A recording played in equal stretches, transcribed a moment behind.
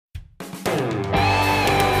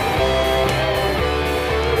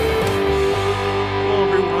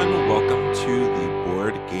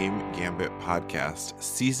Podcast,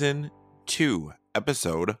 Season 2,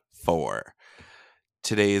 Episode 4.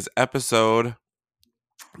 Today's episode,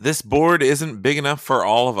 this board isn't big enough for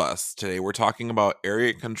all of us. Today we're talking about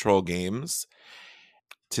area control games.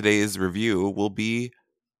 Today's review will be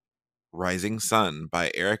Rising Sun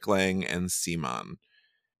by Eric Lang and Simon.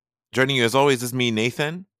 Joining you as always is me,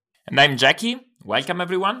 Nathan. And I'm Jackie. Welcome,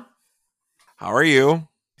 everyone. How are you?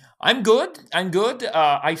 I'm good.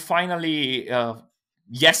 I finally,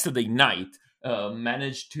 yesterday night,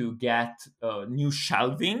 managed to get new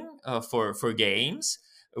shelving for games,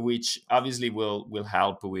 which obviously will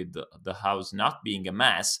help with the house not being a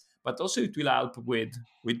mess, but also it will help with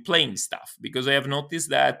playing stuff, because I have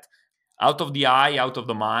noticed that out of the eye, out of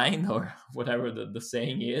the mind, or whatever the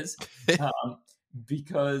saying is,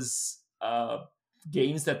 because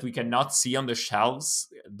games that we cannot see on the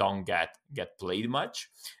shelves don't get played much.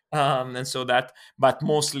 And so that, but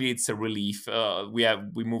mostly it's a relief.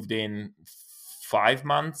 We moved in 5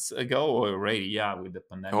 months ago already, with the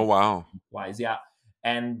pandemic. Oh, wow. Twice,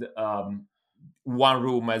 and one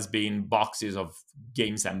room has been boxes of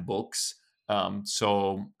games and books.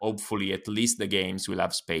 So hopefully at least the games will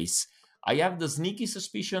have space. I have the sneaky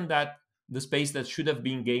suspicion that the space that should have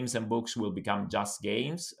been games and books will become just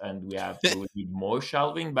games, and we have to need more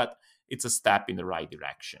shelving, but it's a step in the right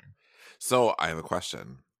direction. So I have a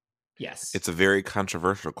question. Yes. It's a very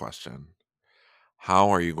controversial question.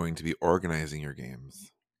 How are you going to be organizing your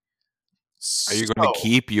games? Are you going to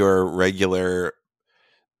keep your regular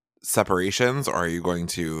separations, or are you going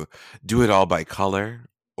to do it all by color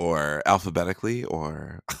or alphabetically,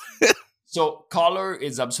 or So color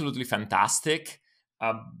is absolutely fantastic,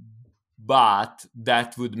 but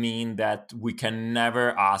that would mean that we can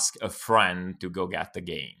never ask a friend to go get the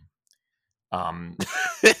game.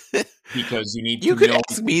 Because you need you to could know.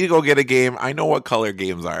 ask me to go get a game. I know what color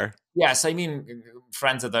games are. Yes, I mean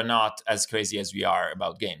friends that are not as crazy as we are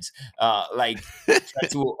about games. Like,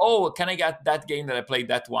 can I get that game that I played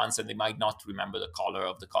that once, and they might not remember the color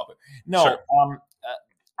of the cover. No, Sure.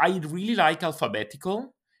 I really like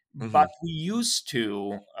alphabetical, but we used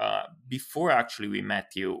to, before actually we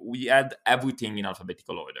met you, we had everything in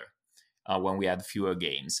alphabetical order when we had fewer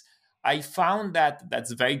games. I found that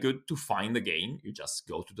that's very good to find the game. You just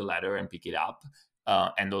go to the letter and pick it up.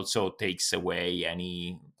 And also takes away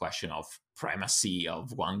any question of primacy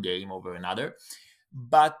of one game over another.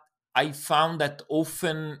 But I found that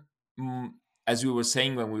often, as we were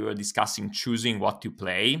saying when we were discussing choosing what to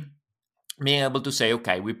play, being able to say,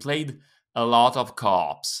 okay, we played a lot of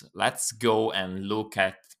co-ops. Let's go and look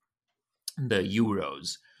at the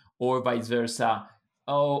Euros, or vice versa.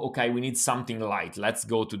 Oh, okay, we need something light. Let's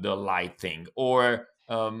go to the light thing. Or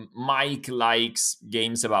Mike likes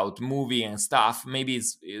games about movie and stuff. Maybe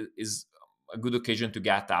is a good occasion to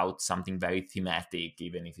get out something very thematic,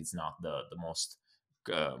 even if it's not the most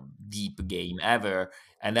deep game ever.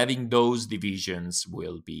 And having those divisions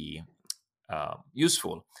will be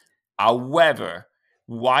useful. However,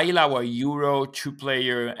 while our Euro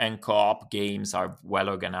 2-player and co-op games are well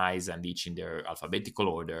organized and each in their alphabetical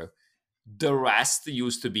order, the rest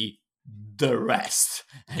used to be the rest.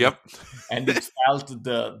 Yep. And it felt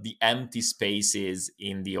the empty spaces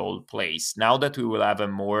in the old place. Now that we will have a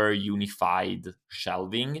more unified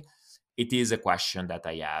shelving, it is a question that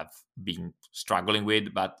I have been struggling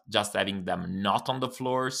with, but just having them not on the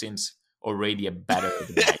floor seems already a better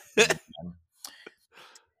advice.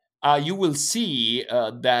 You will see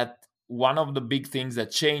that one of the big things that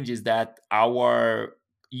change is that our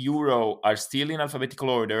Euro are still in alphabetical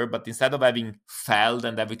order, but instead of having Feld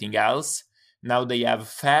and everything else, now they have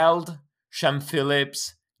Feld, Shem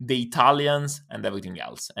Phillips, the Italians, and everything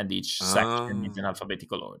else, and each section is in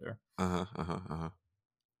alphabetical order.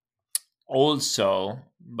 Also,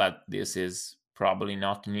 but this is probably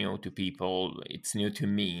not new to people, it's new to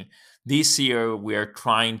me. This year, we're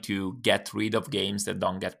trying to get rid of games that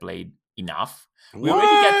don't get played enough.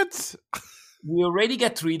 We already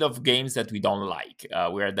get rid of games that we don't like.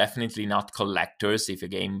 We are definitely not collectors. If a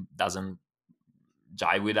game doesn't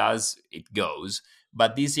jive with us, it goes.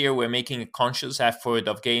 But this year, we're making a conscious effort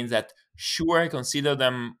of games that, sure, I consider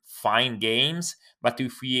them fine games, but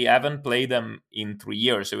if we haven't played them in 3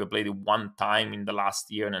 years, so we played it one time in the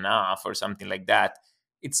last year and a half or something like that,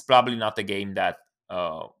 it's probably not a game that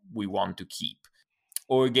we want to keep.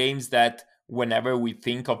 Or games that whenever we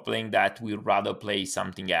think of playing that, we'd rather play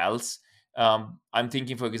something else. I'm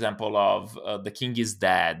thinking, for example, of The King is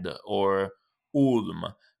Dead or Ulm.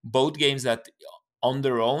 Both games that on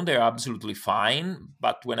their own, they're absolutely fine.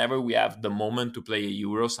 But whenever we have the moment to play a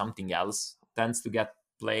Euro, something else tends to get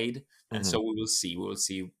played. And so we will see. We'll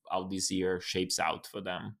see how this year shapes out for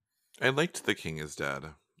them. I liked The King is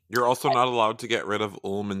Dead. You're also not allowed to get rid of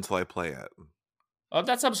Ulm until I play it. Oh,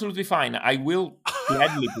 that's absolutely fine. I will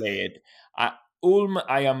gladly play it. Ulm,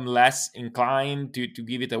 I am less inclined to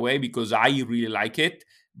give it away because I really like it,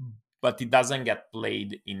 but it doesn't get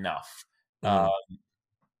played enough. Uh, Mhm.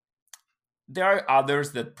 there are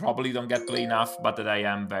others that probably don't get played enough, but that I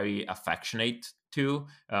am very affectionate to.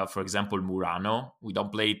 For example, Murano. We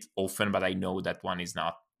don't play it often, but I know that one is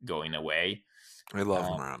not going away. I love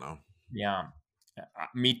Uh, Murano. yeah,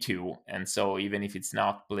 me too. And so even if it's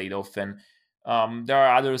not played often, there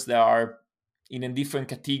are others that are in a different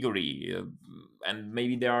category, and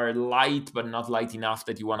maybe they are light but not light enough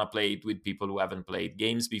that you want to play it with people who haven't played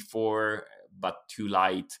games before, but too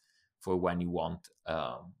light for when you want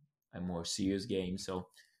a more serious game. So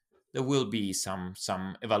there will be some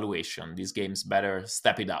evaluation. These games better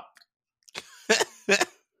step it up.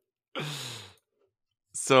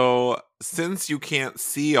 So, since you can't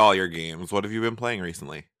see all your games, what have you been playing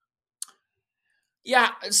recently?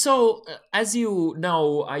 Yeah, so as you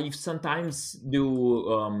know, I sometimes do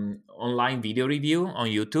online video review on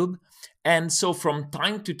YouTube. And so from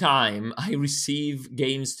time to time, I receive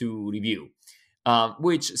games to review,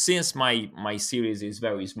 which since my series is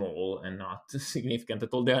very small and not significant at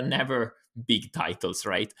all, they are never big titles,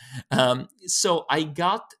 right? So I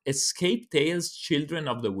got Escape Tales Children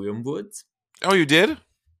of the Wormwood. Oh, you did?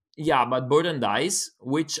 Yeah, but Bird and Dice,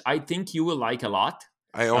 which I think you will like a lot.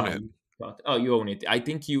 I own it. Oh, you own it. I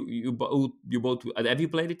think you both. Have you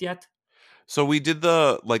played it yet? So we did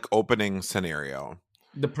the like opening scenario.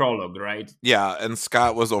 The prologue, right? Yeah, and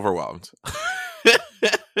Scott was overwhelmed.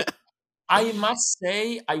 I must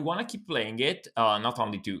say I want to keep playing it, not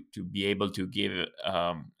only to be able to give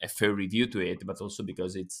a fair review to it, but also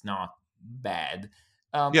because it's not bad.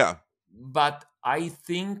 Um, Yeah. but I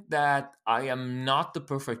think that I am not the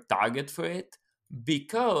perfect target for it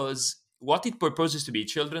because what it proposes to be,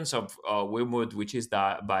 Children's of Wormwood, which is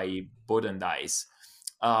by Boden Dice,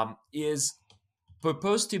 is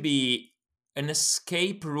proposed to be an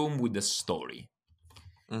escape room with a story.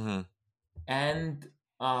 Mm-hmm. And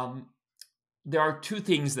um, there are two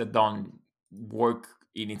things that don't work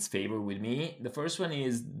in its favor with me. The first one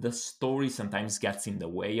is the story sometimes gets in the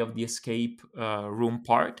way of the escape room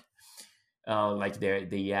part. Like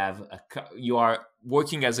they have you are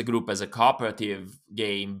working as a group as a cooperative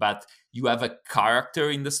game, but you have a character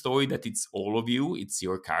in the story that it's all of you. It's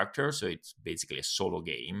your character, so it's basically a solo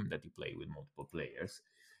game that you play with multiple players.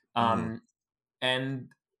 Mm-hmm. And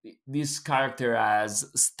this character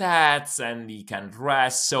has stats and he can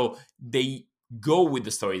rest, so they go with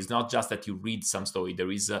the story. It's not just that you read some story.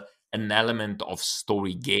 There is an element of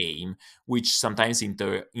story game which sometimes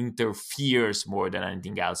interferes more than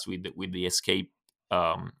anything else with the escape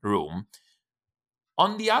room.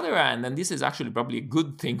 On the other hand, and this is actually probably a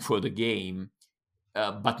good thing for the game,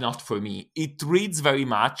 but not for me, it reads very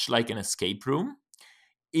much like an escape room,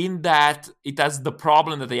 in that it has the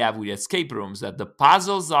problem that they have with escape rooms, that the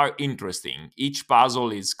puzzles are interesting. Each puzzle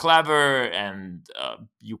is clever, and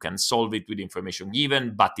you can solve it with information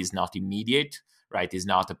given, but is not immediate, right? Is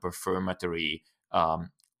not a perfunctory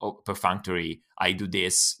perfunctory, I do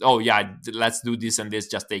this, oh yeah, let's do this and this,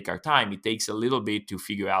 just take our time. It takes a little bit to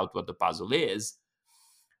figure out what the puzzle is.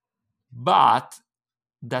 But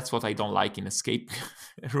that's what I don't like in escape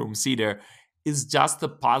rooms either. Is just a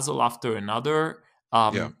puzzle after another,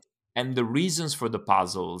 Yeah. and the reasons for the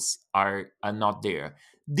puzzles are not there.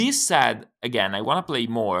 This said, again, I want to play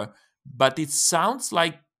more, but it sounds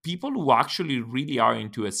like people who actually really are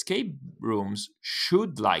into escape rooms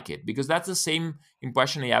should like it, because that's the same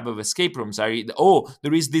impression I have of escape rooms. Oh,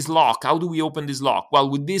 there is this lock. How do we open this lock? Well,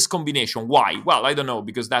 with this combination. Why? Well, I don't know,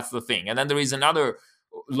 because that's the thing. And then there is another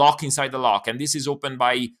lock inside the lock, and this is opened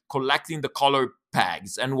by collecting the color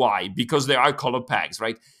pegs. And why? Because there are color pegs,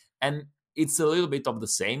 right? And it's a little bit of the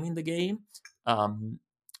same in the game.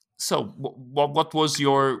 So what was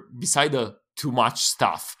your, beside the too much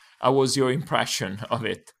stuff, how was your impression of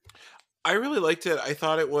it? I really liked it. I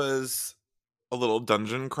thought it was a little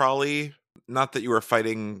dungeon crawly. Not that you were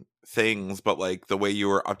fighting things, but like the way you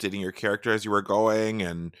were updating your character as you were going,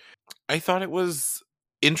 and I thought it was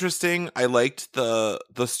interesting. I liked the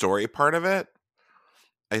story part of it.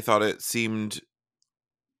 I thought it seemed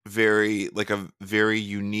very like a very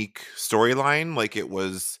unique storyline. Like it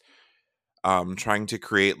was trying to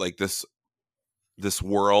create like this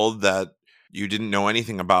world that you didn't know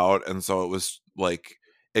anything about, and so it was like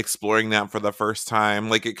exploring that for the first time.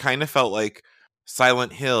 Like it kind of felt like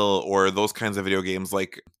Silent Hill or those kinds of video games,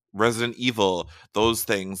 like Resident Evil, those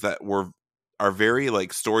things that are very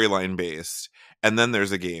like storyline based, and then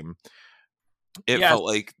there's a game. It Yes. felt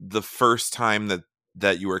like the first time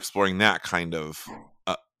that you were exploring that kind of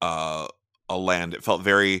uh, a land. It felt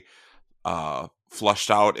very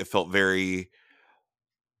flushed out. It felt very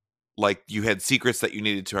like you had secrets that you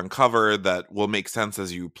needed to uncover that will make sense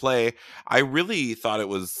as you play. I really thought it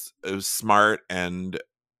was smart and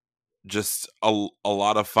just a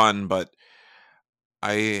lot of fun, but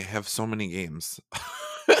I have so many games.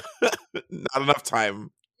 Not enough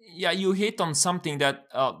time. Yeah, you hit on something that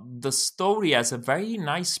the story has a very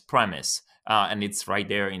nice premise, and it's right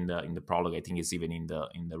there in the prologue. I think it's even in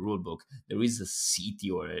the rule book. There is a city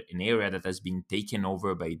or an area that has been taken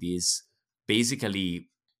over by these basically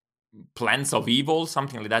plants of evil,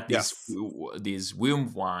 something like that. Yes. These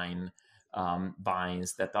wine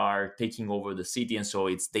vines that are taking over the city, and so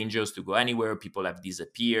it's dangerous to go anywhere. People have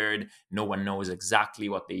disappeared. No one knows exactly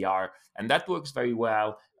what they are, and that works very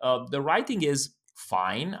well. The writing is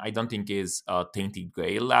fine. I don't think is Tainted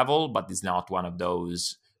Grail level, but it's not one of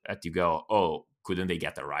those that you go, oh, couldn't they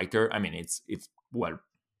get a writer? I mean, it's well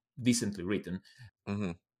decently written.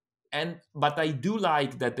 Hmm. And but I do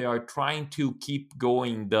like that they are trying to keep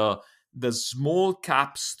going the small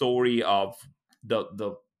cap story of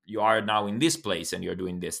the you are now in this place and you're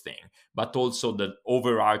doing this thing, but also the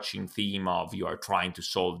overarching theme of you are trying to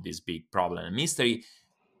solve this big problem and mystery.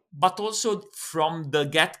 But also from the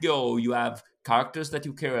get-go you have characters that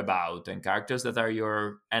you care about and characters that are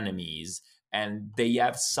your enemies, and they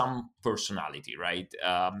have some personality, right?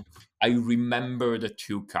 I remember the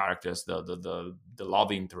two characters, the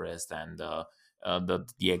love interest and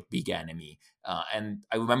the big enemy, and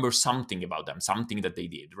I remember something about them, something that they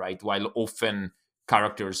did right, while often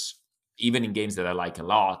characters, even in games that I like a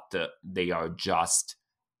lot, they are just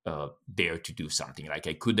there to do something. Like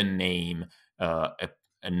I couldn't name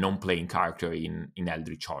a non-playing character in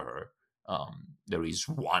Eldritch Horror. There is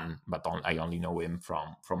one, but I only know him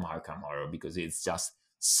from Arkham Horror because it's just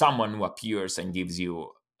someone who appears and gives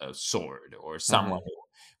you a sword, or Hmm. someone who,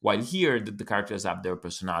 while here the characters have their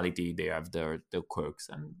personality, they have their quirks,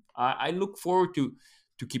 and I look forward to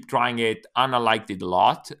keep trying it. Anna liked it a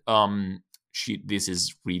lot. This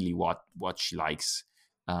is really what she likes,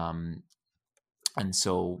 um, and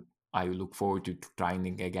so I look forward to trying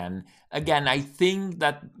it again. Again, I think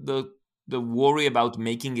that the worry about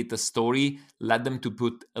making it a story led them to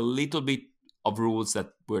put a little bit of rules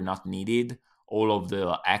that were not needed. All of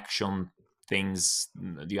the action things,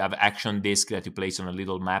 you have action disc that you place on a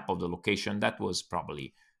little map of the location. That was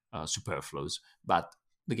probably superfluous, but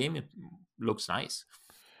the game, it looks nice.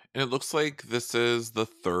 And it looks like this is the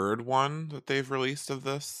third one that they've released of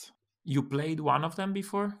this. You played one of them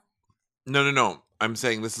before? No, no, no. I'm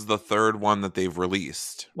saying this is the third one that they've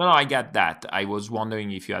released. No, I get that. I was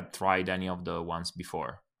wondering if you had tried any of the ones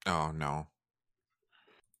before. Oh no.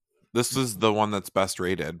 This is the one that's best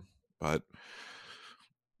rated, but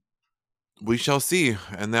we shall see.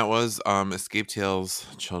 And that was Escape Tales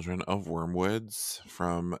Children of Wormwoods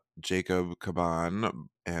from Jacob Caban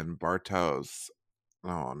and Bartosz.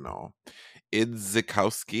 Oh no.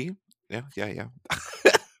 Idzikowski. Yeah, yeah, yeah.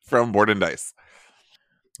 From Board and Dice.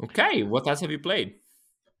 Okay, what else have you played?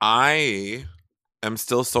 I am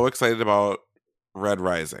still so excited about Red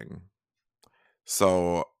Rising.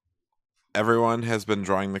 So everyone has been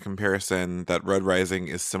drawing the comparison that Red Rising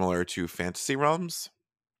is similar to Fantasy Realms.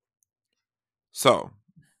 So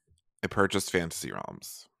I purchased Fantasy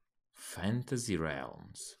Realms. Fantasy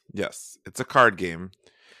Realms. Yes, it's a card game.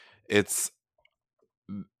 It's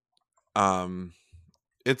um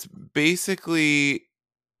it's basically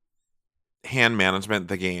hand management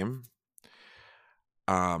the game.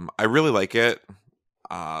 I really like it.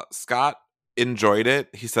 Scott enjoyed it.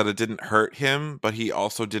 He said it didn't hurt him, but he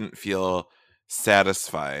also didn't feel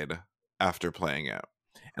satisfied after playing it.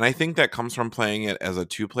 And I think that comes from playing it as a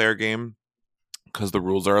two-player game because the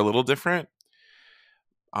rules are a little different.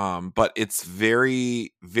 But it's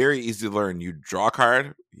very, very easy to learn. You draw a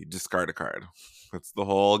card, you discard a card. That's the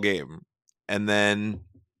whole game. And then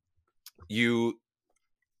you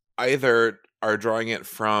either are drawing it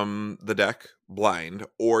from the deck blind,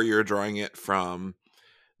 or you're drawing it from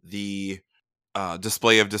the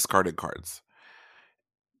display of discarded cards.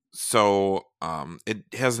 So it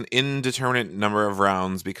has an indeterminate number of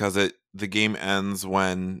rounds because the game ends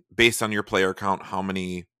when, based on your player count, how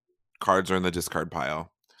many cards are in the discard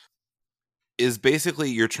pile. Is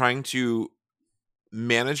basically you're trying to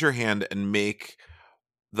manage your hand and make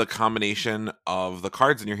the combination of the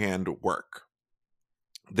cards in your hand work.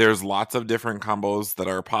 There's lots of different combos that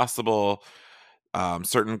are possible.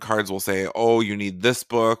 Certain cards will say, "Oh, you need this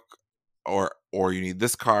book, or you need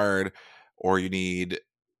this card, or you need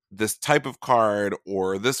this type of card,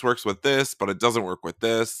 or this works with this, but it doesn't work with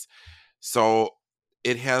this." So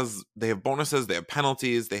they have bonuses, they have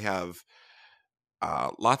penalties, they have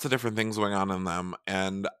lots of different things going on in them,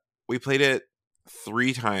 and we played it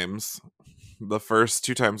 3 times. The first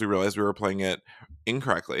 2 times we realized we were playing it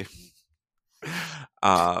incorrectly,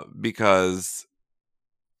 because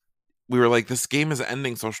we were like, this game is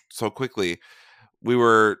ending so quickly. We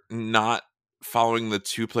were not following the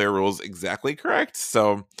 2-player rules exactly correct,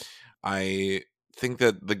 so I think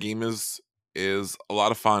that the game is a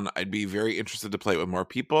lot of fun. I'd be very interested to play it with more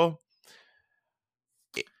people.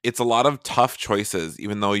 It's a lot of tough choices,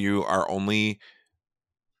 even though you are only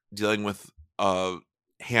dealing with a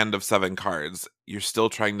hand of 7 cards. You're still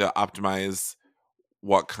trying to optimize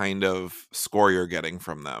what kind of score you're getting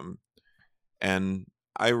from them. And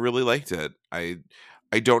I really liked it. I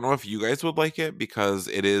don't know if you guys would like it, because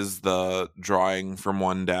it is the drawing from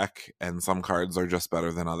one deck and some cards are just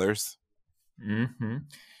better than others. Mm-hmm.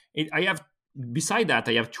 I have, beside that,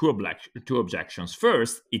 I have two objections.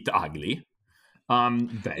 First, it's ugly.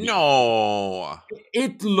 Very. No.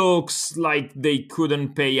 It looks like they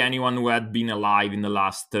couldn't pay anyone who had been alive in the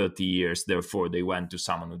last 30 years. Therefore, they went to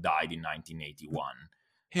someone who died in 1981.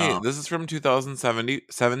 Hey, this is from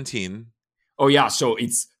 2017. Oh, yeah. So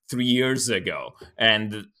it's 3 years ago.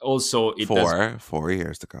 And also, it does. 4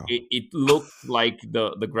 years ago. It looked like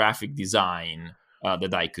the graphic design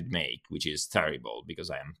that I could make, which is terrible because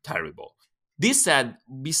I am terrible. This said,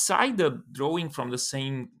 beside the drawing from the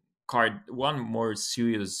same card, one more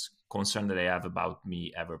serious concern that I have about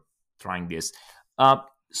me ever trying this.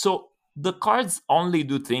 So the cards only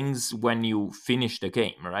do things when you finish the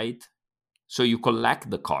game, right? So you collect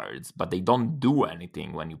the cards, but they don't do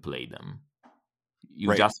anything when you play them. You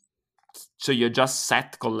Right. you're just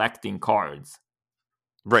set collecting cards.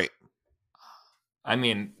 Right. I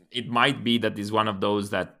mean, it might be that is one of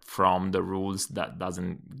those that from the rules that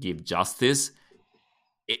doesn't give justice.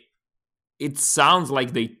 It sounds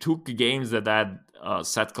like they took games that had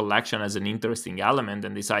set collection as an interesting element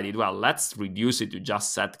and decided, well, let's reduce it to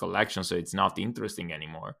just set collection so it's not interesting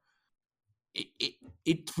anymore.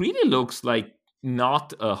 It really looks like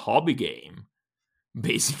not a hobby game,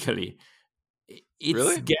 basically. It's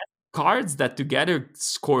Really? get cards that together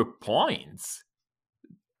score points.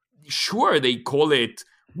 Sure, they call it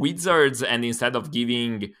Wizards, and instead of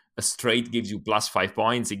giving a straight gives you plus 5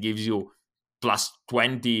 points, it gives you plus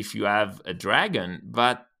 20 if you have a dragon.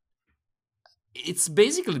 But it's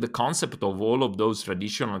basically the concept of all of those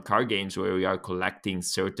traditional card games where we are collecting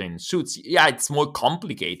certain suits. Yeah, it's more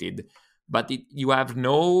complicated, but you have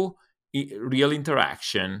no real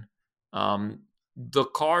interaction. The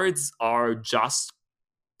cards are just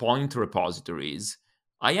point repositories.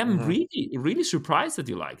 I am really, really surprised that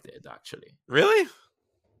you liked it, actually. Really?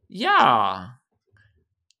 Yeah.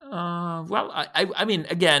 Well, I mean,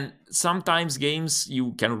 again, sometimes games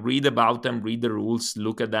you can read about them, read the rules,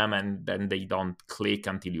 look at them, and then they don't click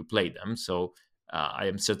until you play them. So I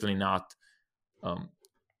am certainly not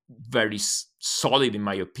very solid in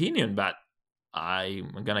my opinion, but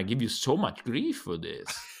I'm gonna give you so much grief for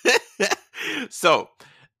this. So,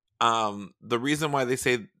 the reason why they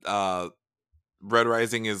say Red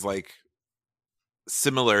Rising is like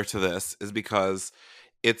similar to this is because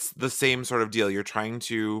it's the same sort of deal. You're trying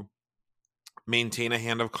to maintain a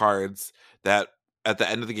hand of cards that at the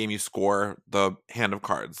end of the game you score the hand of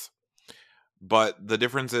cards. But the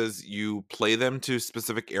difference is you play them to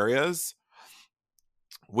specific areas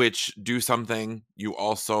which do something. You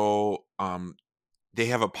also they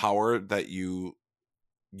have a power that you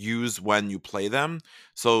use when you play them.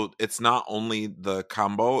 So it's not only the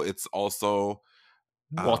combo, it's also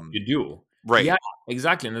What you do. right. Yeah,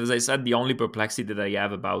 exactly. And as I said, the only perplexity that I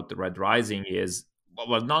have about Red Rising is,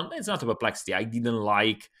 well, it's not a perplexity. I didn't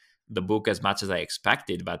like the book as much as I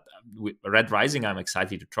expected, but with Red Rising, I'm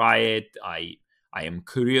excited to try it. I am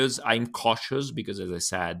curious. I'm cautious because, as I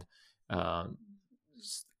said,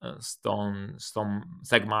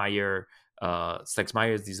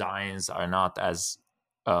 Stegmeyer's designs are not as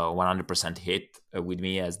 100% hit with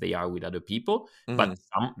me as they are with other people. But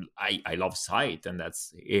I love Sight, and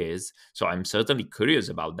that's is. So I'm certainly curious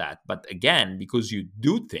about that. But again, because you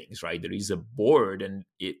do things, right? There is a board, and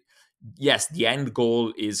yes, the end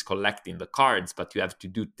goal is collecting the cards, but you have to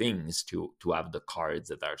do things to have the cards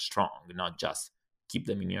that are strong, not just keep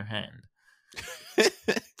them in your hand.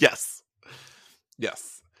 Yes.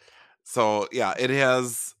 So yeah, it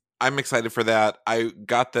has. I'm excited for that. I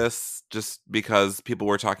got this just because people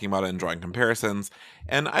were talking about it and drawing comparisons,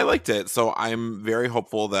 and I liked it. So I'm very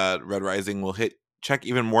hopeful that Red Rising will check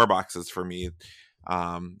even more boxes for me.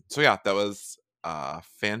 So yeah, that was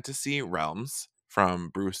Fantasy Realms from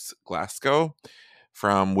Bruce Glasgow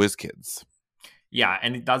from WizKids. Yeah,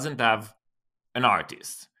 and it doesn't have an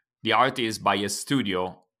artist. The art is by a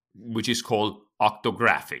studio which is called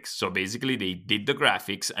octographics. So basically, they did the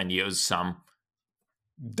graphics and used some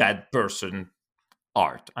dead person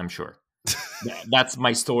art, I'm sure. That's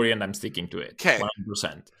my story, and I'm sticking to it Okay.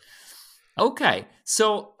 100%. Okay,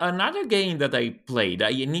 so another game that I played,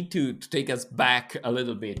 I need to take us back a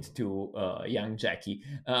little bit to young Jackie.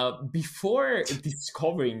 Before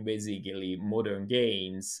discovering basically modern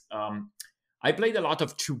games, I played a lot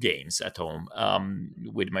of two games at home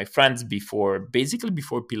with my friends before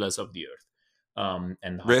Pillars of the Earth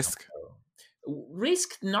and Risk.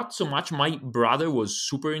 Risk, not so much. My brother was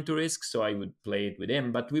super into Risk, so I would play it with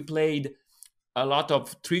him. But we played a lot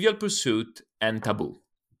of Trivial Pursuit and Taboo.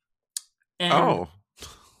 And Oh,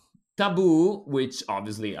 Taboo, which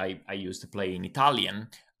obviously I used to play in Italian,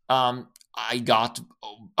 I got,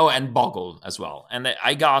 and Boggle as well. And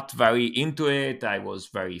I got very into it. I was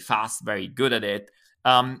very fast, very good at it.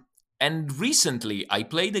 And recently I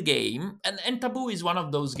played a game, and Taboo is one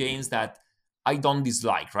of those games that I don't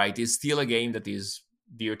dislike, right? It's still a game that is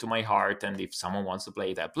dear to my heart. And if someone wants to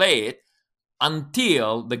play it, I play it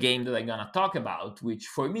until the game that I'm going to talk about, which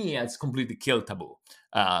for me has completely killed Taboo.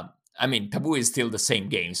 I mean, Taboo is still the same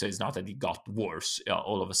game, so it's not that it got worse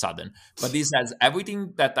all of a sudden. But this has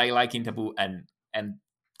everything that I like in Taboo and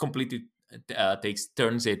completely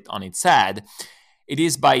turns it on its head. It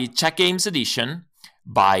is by Czech Games Edition,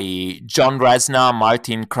 by John Resna,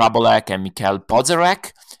 Martin Krabolek, and Mikhail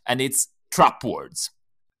Pozarek, and it's Trap Words.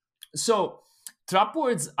 So Trap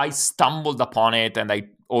Words, I stumbled upon it and I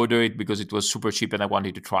ordered it because it was super cheap and I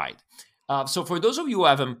wanted to try it. So for those of you who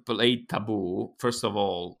haven't played Taboo, first of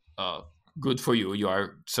all, good for you. You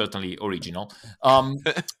are certainly original.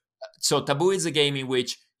 So Taboo is a game in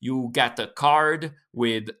which you get a card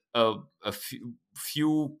with a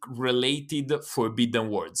few related forbidden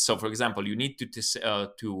words. So, for example, you need if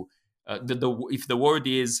the word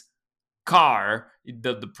is car,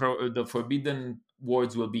 the forbidden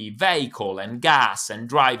words will be vehicle and gas and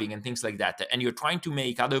driving and things like that. And you're trying to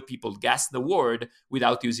make other people guess the word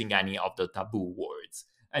without using any of the taboo words.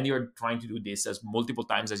 And you're trying to do this as multiple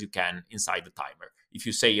times as you can inside the timer. If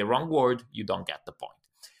you say a wrong word, you don't get the point.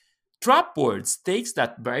 Trap Words takes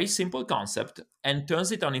that very simple concept and turns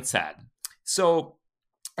it on its head. So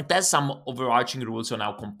it has some overarching rules on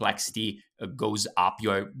how complexity goes up.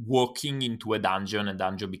 You're walking into a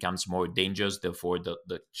dungeon becomes more dangerous, therefore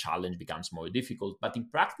the challenge becomes more difficult. But in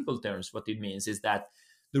practical terms, what it means is that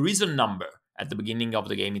there is a number. At the beginning of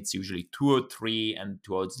the game, it's usually 2 or 3, and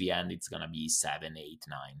towards the end, it's going to be 7, 8,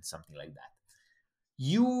 9, something like that.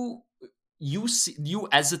 You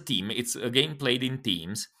as a team, it's a game played in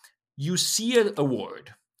teams, you see a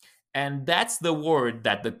word, and that's the word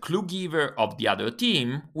that the clue giver of the other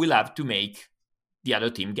team will have to make the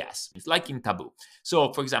other team guess. It's like in Taboo.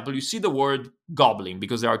 So, for example, you see the word goblin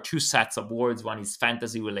because there are two sets of words. One is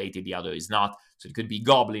fantasy related, the other is not. So it could be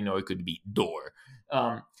goblin or it could be door.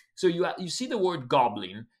 So you see the word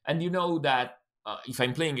goblin, and you know that if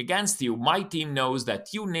I'm playing against you, my team knows that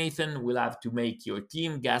you, Nathan, will have to make your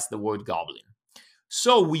team guess the word goblin.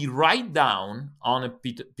 So we write down on a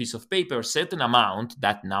piece of paper a certain amount,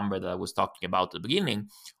 that number that I was talking about at the beginning,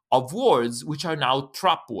 of words which are now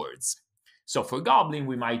trap words. So for goblin,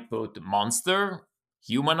 we might put monster,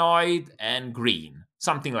 humanoid, and green,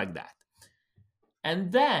 something like that.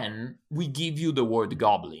 And then we give you the word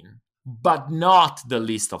goblin, but not the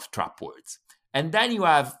list of trap words. And then you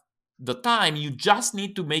have the time. You just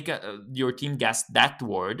need to make your team guess that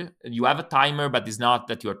word. You have a timer, but it's not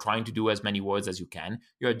that you're trying to do as many words as you can.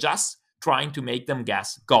 You're just trying to make them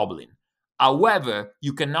guess goblin. However,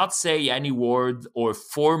 you cannot say any word or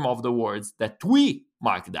form of the words that we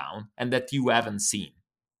mark down and that you haven't seen.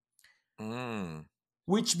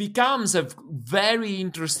 Which becomes a very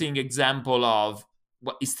interesting example of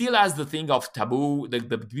what it still has the thing of taboo.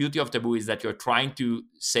 The beauty of taboo is that you're trying to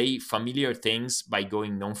say familiar things by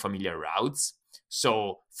going non-familiar routes.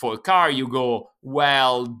 So for a car, you go,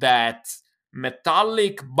 well, that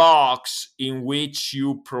metallic box in which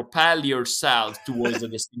you propel yourself towards a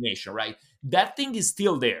destination, right? That thing is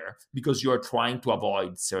still there because you're trying to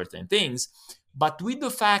avoid certain things. But with the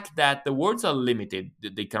fact that the words are limited,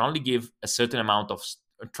 they can only give a certain amount of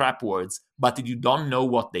trap words, but if you don't know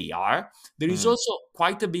what they are, there is also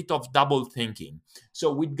quite a bit of double thinking.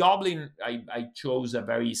 So with Goblin, I chose a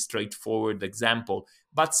very straightforward example,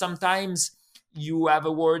 but sometimes you have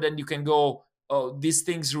a word and you can go, oh, this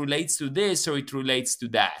thing relates to this or it relates to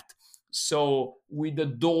that. So with the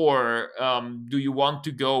door, do you want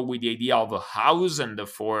to go with the idea of a house and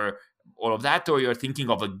therefore all of that, or you're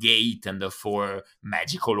thinking of a gate and therefore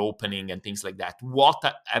magical opening and things like that? What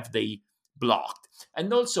have they blocked?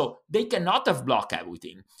 And also, they cannot have blocked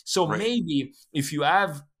everything. So maybe if you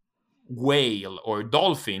have whale or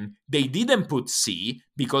dolphin, they didn't put sea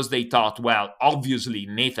because they thought, well, obviously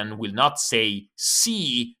Nathan will not say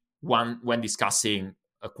sea when discussing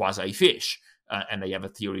a quasi fish. And I have a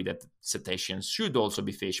theory that cetaceans should also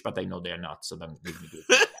be fish, but I know they're not, so don't make me do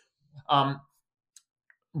it.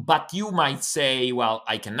 But you might say, well,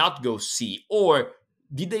 I cannot go sea. Or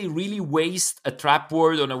did they really waste a trap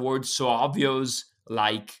word on a word so obvious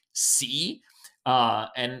like sea?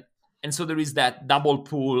 And so there is that double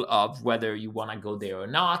pull of whether you want to go there or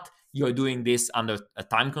not. You're doing this under a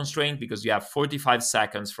time constraint because you have 45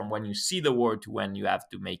 seconds from when you see the word to when you have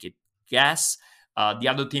to make it guess. The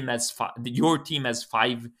other team has your team has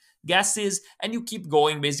 5 guesses, and you keep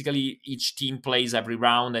going. Basically, each team plays every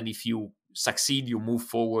round, and if you succeed, you move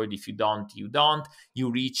forward. If you don't, you don't. You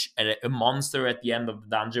reach a monster at the end of the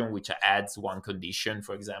dungeon, which adds one condition.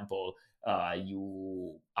 For example,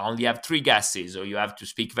 you only have 3 guesses, or you have to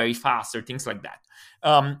speak very fast, or things like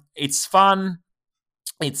that. It's fun.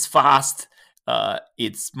 It's fast.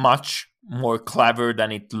 It's much more clever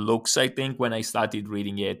than it looks. I think when I started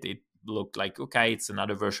reading it, it looked like, okay, it's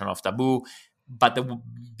another version of Taboo. But the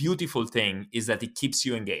beautiful thing is that it keeps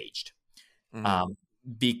you engaged.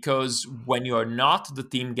 Because when you're not the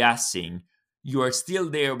team guessing, you are still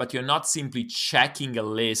there, but you're not simply checking a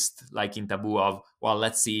list like in Taboo of, well,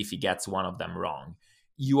 let's see if he gets one of them wrong.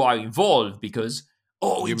 You are involved because,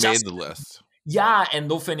 you made the list. Yeah,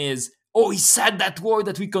 and often is, he said that word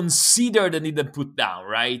that we considered and didn't put down,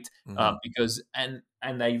 right? Because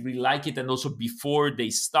and I really like it. And also before they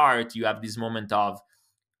start, you have this moment of,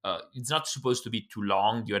 it's not supposed to be too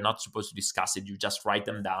long. You're not supposed to discuss it. You just write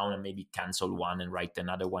them down and maybe cancel one and write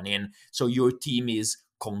another one in. So your team is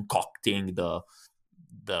concocting the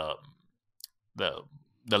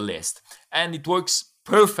list, and it works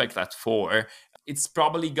perfect at 4. It's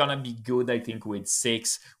probably gonna be good, I think, with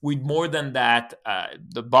 6. With more than that,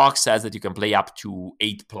 the box says that you can play up to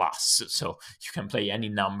 8 plus, so you can play any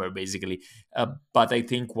number basically. But I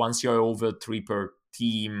think once you're over 3 per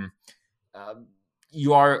team,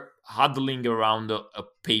 you are huddling around a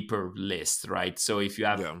paper list, right? So if you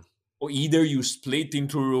have, or either you split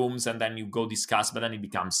into rooms and then you go discuss, but then it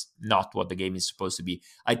becomes not what the game is supposed to be.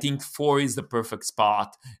 I think 4 is the perfect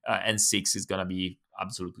spot, and 6 is going to be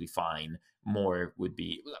absolutely fine. More would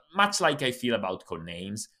be much like I feel about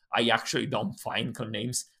Codenames. I actually don't find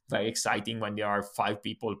Codenames very exciting when there are 5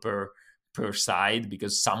 people per side,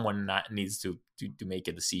 because someone needs to make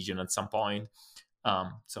a decision at some point.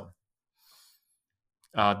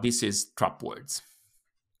 This is Trap Words.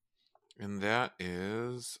 And that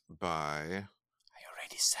is by... I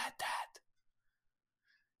already said that.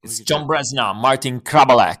 It's John Bresna, Martin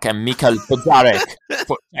Krabalek, and Mikhail Pozarek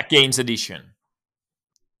for Tech Games Edition.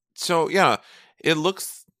 So, yeah, it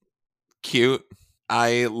looks cute.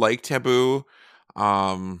 I like Taboo.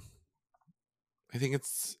 I think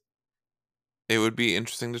it would be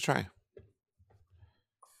interesting to try.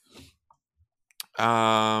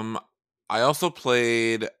 I also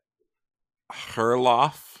played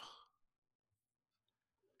Herloff.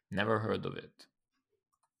 Never heard of it.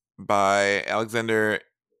 By Alexander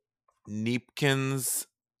Neepkins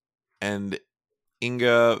and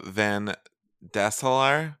Inga van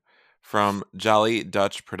Desselaar from Jolly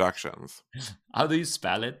Dutch Productions. How do you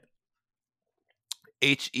spell it?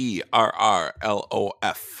 Herrrlof.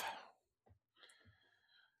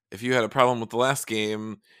 If you had a problem with the last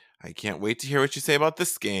game, I can't wait to hear what you say about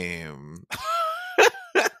this game.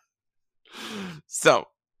 So,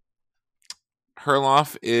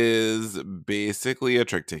 Herloff is basically a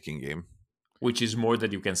trick-taking game. Which is more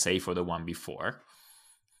than you can say for the one before.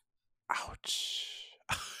 Ouch.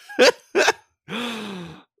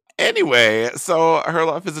 Anyway, so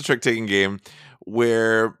Herloff is a trick-taking game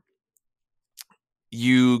where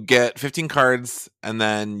you get 15 cards, and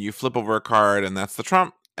then you flip over a card, and that's the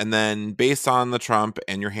trump. And then based on the trump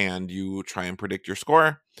and your hand, you try and predict your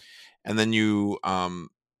score. And then you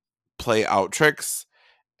play out tricks.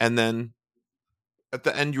 And then at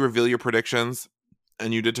the end, you reveal your predictions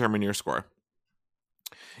and you determine your score.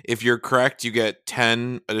 If you're correct, you get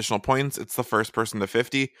 10 additional points. It's the first person to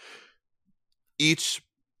 50. Each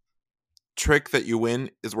trick that you win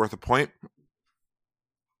is worth a point.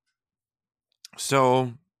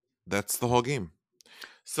 So that's the whole game.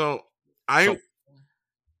 So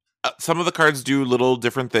some of the cards do little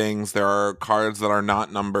different things. There are cards that are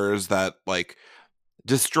not numbers that like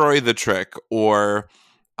destroy the trick, or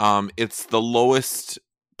it's the lowest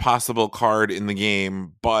possible card in the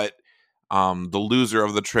game, but the loser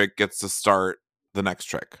of the trick gets to start the next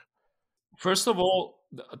trick. First of all,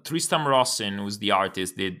 Tristan Rossin, who's the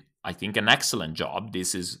artist, did, I think, an excellent job.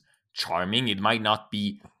 This is charming. It might not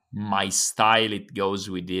be my style. It goes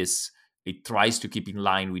with this it tries to keep in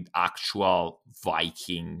line with actual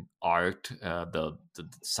Viking art,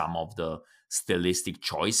 some of the stylistic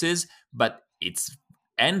choices, but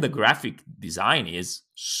the graphic design is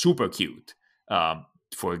super cute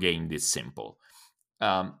for a game this simple.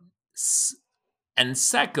 Um, and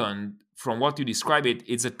second, from what you describe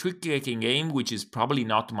it's a trick-taking game, which is probably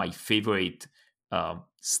not my favorite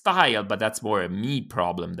style, but that's more a me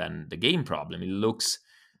problem than the game problem. It looks,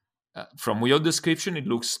 from your description, it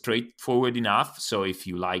looks straightforward enough. So if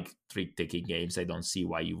you like trick-taking games, I don't see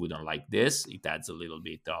why you wouldn't like this. It adds a little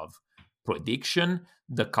bit of prediction.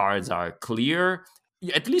 The cards are clear.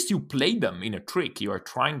 At least you play them in a trick. You are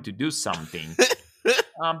trying to do something.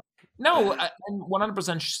 No, I'm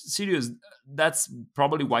 100% serious. That's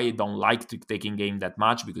probably why I don't like trick-taking game that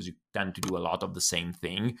much, because you tend to do a lot of the same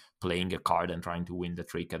thing, playing a card and trying to win the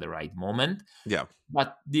trick at the right moment. Yeah.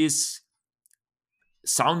 But this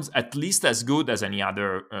sounds at least as good as any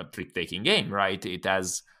other trick-taking game, right? It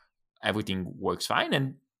has everything works fine,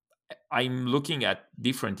 and I'm looking at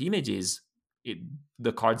different images.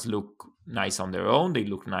 The cards look nice on their own. They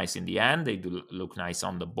look nice in the end. They do look nice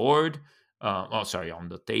on the board. On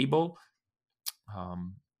the table.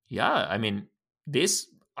 Yeah, I mean, this,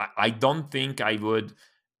 I don't think I would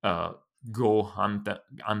go hunt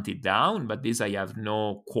it down, but this, I have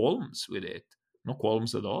no qualms with it. No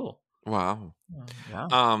qualms at all. Wow.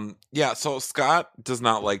 Yeah. Yeah, so Scott does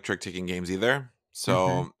not like trick-taking games either.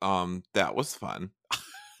 So that was fun.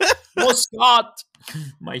 Oh, Scott,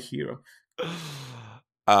 my hero.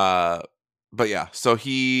 But yeah, so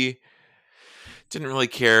he didn't really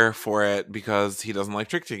care for it because he doesn't like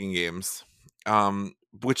trick-taking games.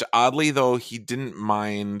 Which oddly though, he didn't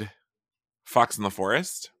mind Fox in the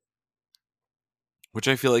Forest, which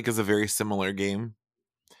I feel like is a very similar game.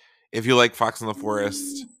 If you like Fox in the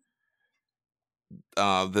Forest,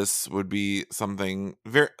 this would be something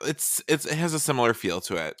very, it has a similar feel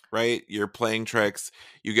to it, right? You're playing tricks,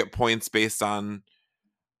 you get points based on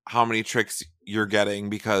how many tricks you're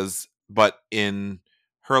getting, but in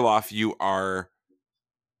Herloff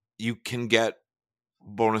you can get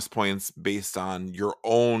bonus points based on your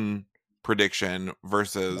own prediction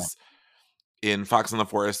versus in Fox in the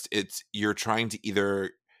Forest, you're trying to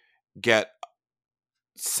either get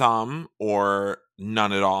some or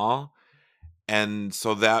none at all. And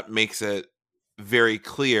so that makes it very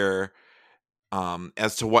clear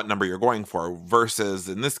as to what number you're going for, versus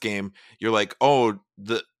in this game, you're like, oh,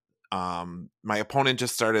 my opponent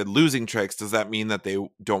just started losing tricks. Does that mean that they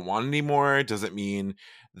don't want any more? Does it mean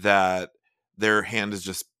that their hand is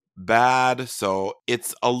just bad? So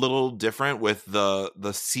it's a little different with the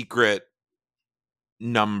secret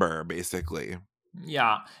number, basically.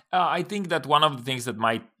 Yeah, I think that one of the things that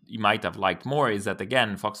you might have liked more is that,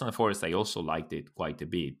 again, Fox in the Forest, I also liked it quite a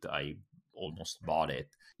bit. I almost bought it.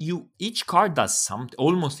 Each card does something.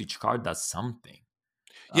 Almost each card does something.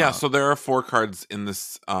 Yeah, so there are 4 cards in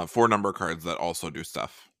this, 4 number cards that also do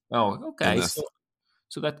stuff. Oh, okay.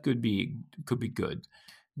 So that could be good.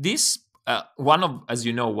 This as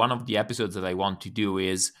you know, one of the episodes that I want to do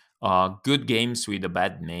is good games with a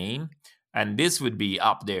bad name, and this would be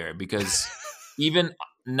up there because even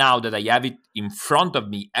now that I have it in front of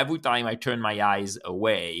me, every time I turn my eyes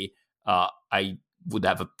away, I would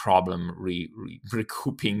have a problem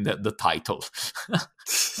recouping the title.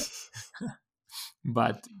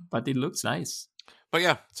 But it looks nice. But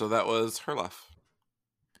yeah, so that was Herloff.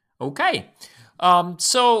 Okay.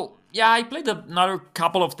 So yeah, I played another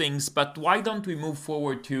couple of things, but why don't we move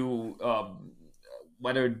forward to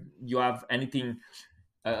whether you have anything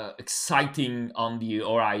exciting on the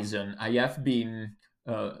horizon? I have been,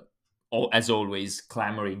 as always,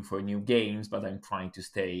 clamoring for new games, but I'm trying to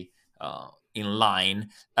stay in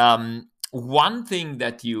line. One thing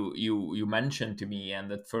that you mentioned to me,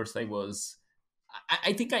 and at first I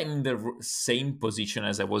think I'm in the same position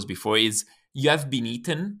as I was before, is You Have Been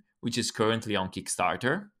Eaten, which is currently on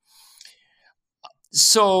Kickstarter.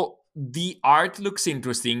 So the art looks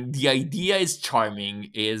interesting. The idea is charming.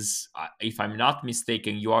 If I'm not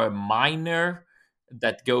mistaken, you are a miner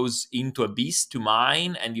that goes into a beast to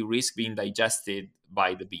mine, and you risk being digested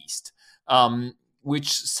by the beast,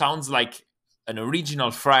 which sounds like an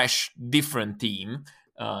original, fresh, different theme,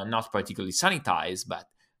 not particularly sanitized, but...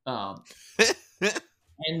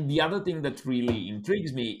 And the other thing that really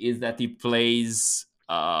intrigues me is that it plays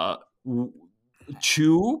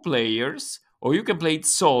 2 players, or you can play it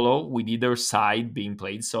solo with either side being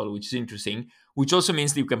played solo, which is interesting, which also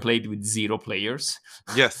means that you can play it with 0 players.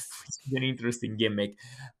 Yes. Which is an interesting gimmick.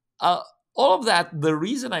 All of that, the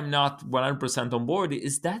reason I'm not 100% on board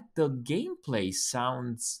is that the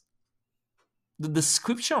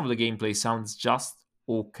description of the gameplay sounds just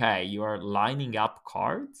Okay, you are lining up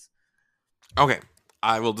cards. Okay,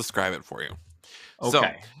 I will describe it for you. So,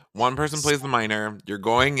 Okay. one person plays the miner. You're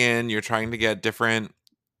going in, you're trying to get different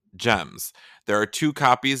gems. There are 2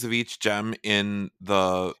 copies of each gem in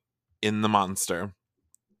the monster.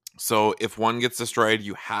 So, if one gets destroyed,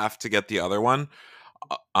 you have to get the other one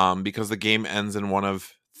because the game ends in one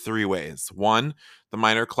of 3 ways. 1, the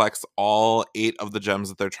miner collects all 8 of the gems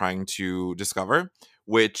that they're trying to discover,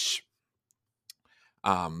 which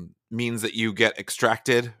means that you get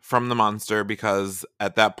extracted from the monster because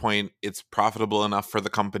at that point it's profitable enough for the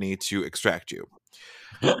company to extract you.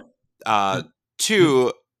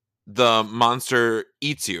 2, the monster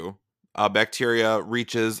eats you. Bacteria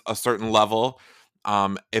reaches a certain level.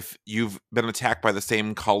 If you've been attacked by the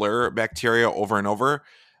same color bacteria over and over,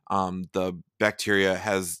 the bacteria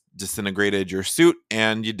has disintegrated your suit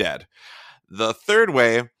and you're dead. The third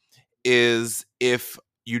way is if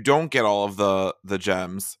you don't get all of the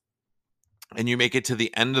gems and you make it to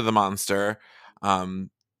the end of the monster,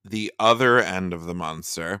 the other end of the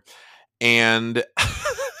monster, and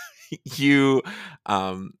you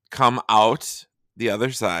come out the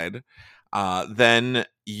other side, then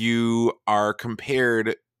you are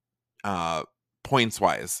compared points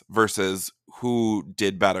wise versus who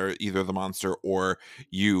did better, either the monster or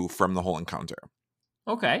you from the whole encounter.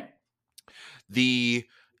 Okay. The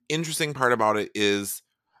interesting part about it is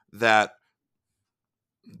that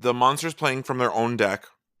the monster's playing from their own deck,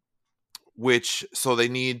 so they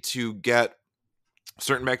need to get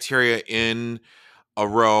certain bacteria in a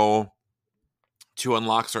row to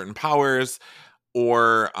unlock certain powers,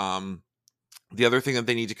 or the other thing that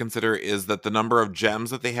they need to consider is that the number of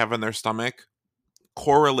gems that they have in their stomach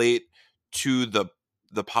correlate to the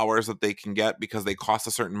powers that they can get because they cost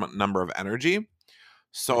a certain number of energy.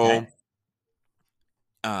 So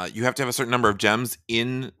you have to have a certain number of gems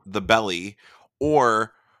in the belly,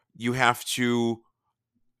 or you have to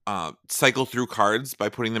cycle through cards by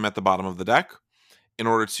putting them at the bottom of the deck in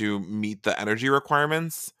order to meet the energy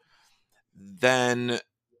requirements. Then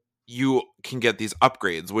you can get these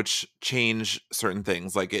upgrades which change certain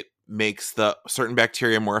things, like it makes the certain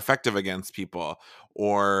bacteria more effective against people,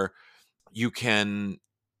 or you can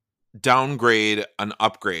downgrade an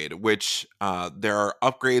upgrade, which there are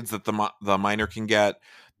upgrades that the miner can get,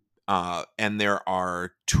 and there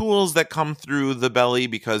are tools that come through the belly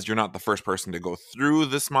because you're not the first person to go through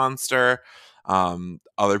this monster.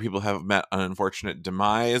 Other people have met an unfortunate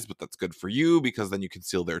demise, but that's good for you because then you can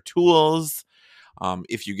steal their tools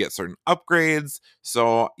if you get certain upgrades.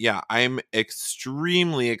 So yeah, I'm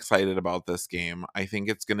extremely excited about this game. I think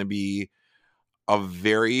it's going to be a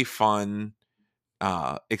very fun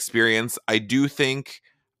experience. I do think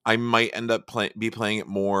I might end up be playing it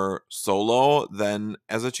more solo than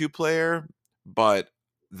as a 2-player, but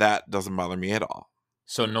that doesn't bother me at all.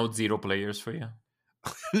 So no 0 players for you?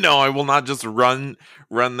 No, I will not just run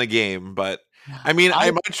the game, but I mean, I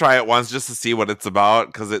I might try it once just to see what it's about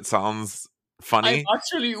because it sounds I'm funny.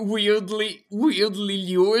 actually weirdly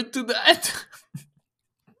lured to that.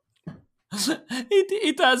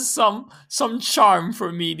 It has some charm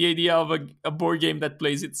for me, the idea of a board game that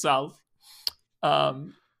plays itself.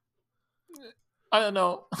 Um I don't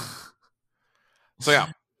know. So yeah,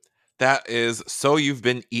 that is So You've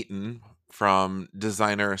Been Eaten from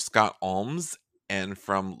designer Scott Alms and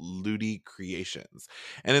from Ludi Creations.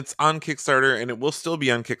 And it's on Kickstarter, and it will still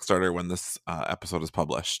be on Kickstarter when this episode is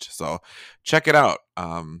published. So check it out.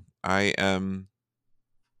 I am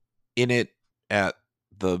in it at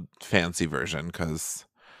the fancy version because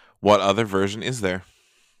what other version is there?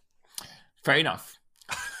 Fair enough.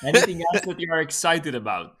 Anything else that you are excited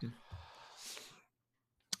about?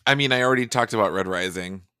 I mean, I already talked about Red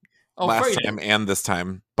Rising Oh, fair last enough. time and this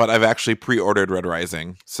time, but I've actually pre-ordered Red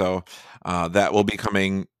Rising, so that will be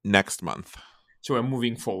coming next month. So we're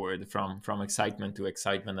moving forward from excitement to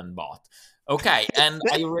excitement and bought. Okay, and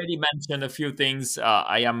I already mentioned a few things.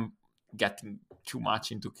 I am getting too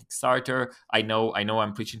much into Kickstarter. I know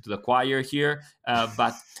I'm preaching to the choir here,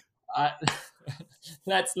 but uh,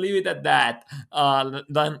 let's leave it at that.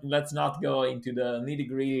 Then let's not go into the nitty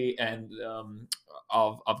gritty and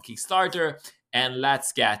of Kickstarter, and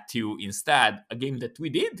let's get to instead a game that we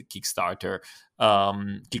did kickstart,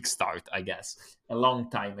 I guess, a long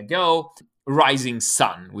time ago. Rising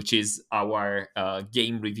Sun, which is our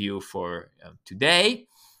game review for today.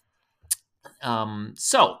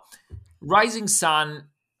 So, Rising Sun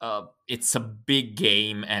it's a big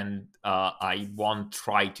game, and I won't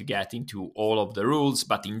try to get into all of the rules.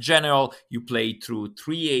 But in general, you play through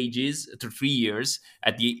 3 years.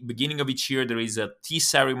 At the beginning of each year, there is a tea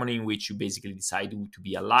ceremony in which you basically decide who to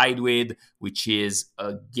be allied with, which is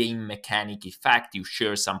a game mechanic effect. You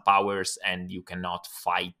share some powers, and you cannot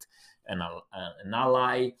fight an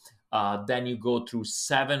ally. Then you go through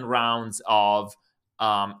 7 rounds of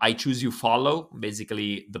I choose, you follow.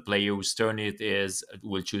 Basically, the player whose turn it is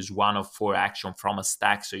will choose one of 4 action from a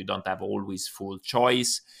stack, so you don't have always full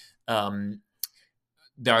choice. There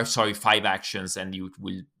are 5 actions, and you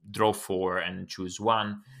will draw 4 and choose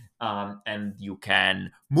one. And you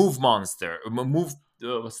can move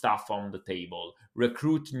stuff on the table,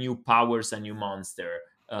 recruit new powers and new monster,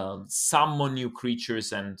 summon new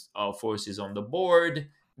creatures and forces on the board.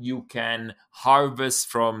 You can harvest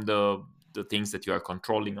from the things that you are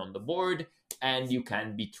controlling on the board, and you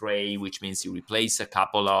can betray, which means you replace a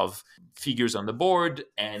couple of figures on the board,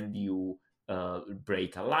 and you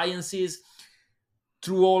break alliances.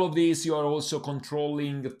 Through all of this, you are also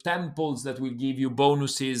controlling temples that will give you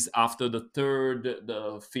bonuses after the 3rd,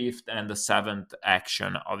 the 5th, and the 7th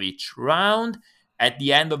action of each round. At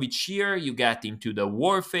the end of each year, you get into the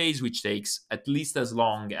war phase, which takes at least as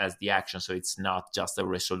long as the action, so it's not just a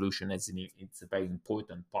resolution, it's a very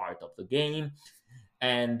important part of the game.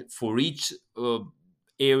 And for each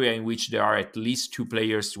area in which there are at least 2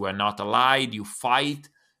 players who are not allied, you fight.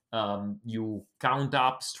 You count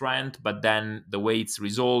up strength, but then the way it's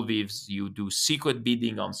resolved is you do secret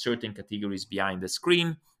bidding on certain categories behind the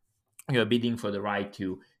screen. You're bidding for the right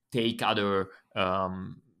to take other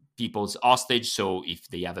people's hostage. So if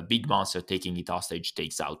they have a big monster, taking it hostage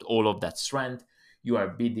takes out all of that strength. You are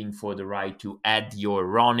bidding for the right to add your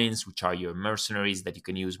Ronins, which are your mercenaries that you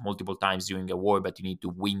can use multiple times during a war, but you need to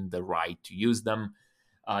win the right to use them.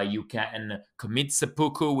 You can commit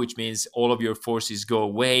seppuku, which means all of your forces go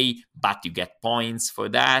away, but you get points for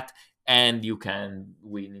that. And you can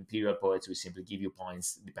win Imperial Poets, which simply give you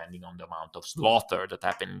points depending on the amount of slaughter that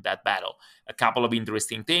happened in that battle. A couple of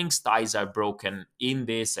interesting things. Ties are broken in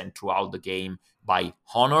this and throughout the game by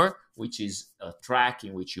honor, which is a track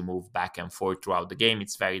in which you move back and forth throughout the game.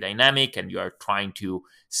 It's very dynamic, and you are trying to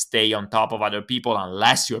stay on top of other people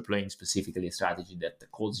unless you're playing specifically a strategy that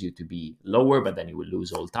calls you to be lower, but then you will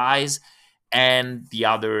lose all ties. And the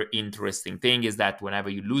other interesting thing is that whenever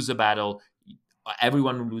you lose a battle,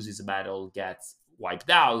 everyone who loses a battle gets wiped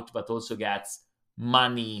out, but also gets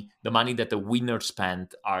money. The money that the winner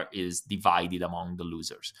spent is divided among the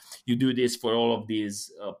losers. You do this for all of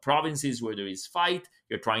these provinces where there is fight.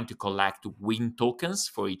 You're trying to collect win tokens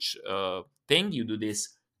for each thing. You do this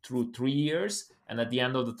through 3 years, and at the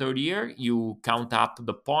end of the 3rd year, you count up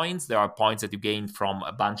the points. There are points that you gain from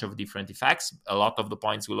a bunch of different effects. A lot of the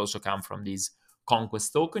points will also come from these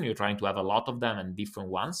conquest token. You're trying to have a lot of them and different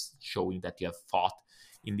ones, showing that you have fought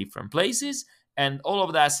in different places. And all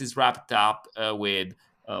of that is wrapped up with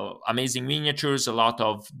amazing miniatures, a lot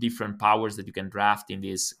of different powers that you can draft in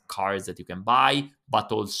these cards that you can buy,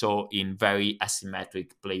 but also in very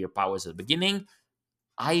asymmetric player powers at the beginning.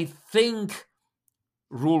 I think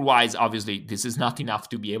rule-wise, obviously, this is not enough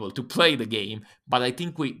to be able to play the game, but I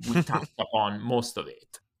think we touched upon most of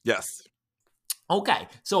it. Yes. Okay,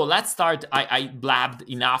 so let's start. I blabbed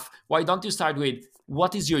enough. Why don't you start with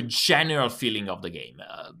what is your general feeling of the game?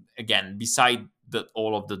 Again, beside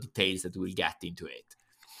all of the details that we'll get into it.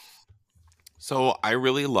 So I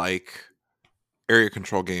really like area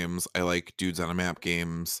control games. I like dudes on a map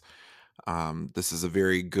games. This is a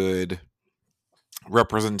very good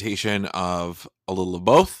representation of a little of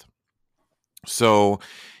both. So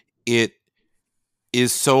it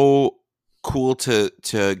is so cool to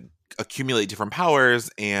accumulate different powers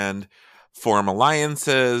and form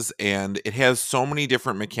alliances, and it has so many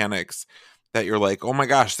different mechanics that you're like, oh my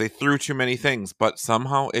gosh, they threw too many things, but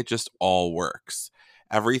somehow it just all works.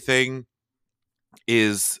 Everything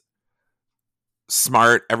is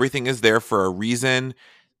smart, everything is there for a reason,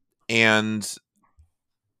 and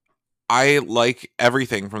I like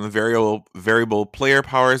everything from the variable player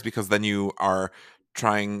powers, because then you are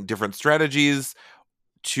trying different strategies,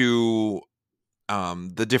 to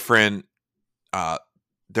the different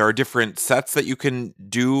there are different sets that you can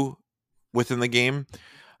do within the game.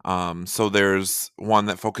 So there's one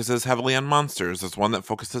that focuses heavily on monsters. There's one that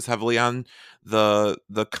focuses heavily on the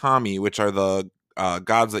kami, which are the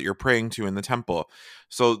gods that you're praying to in the temple.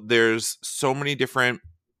 So there's so many different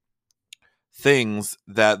things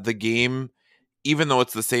that the game, even though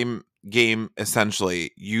it's the same game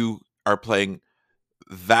essentially, you are playing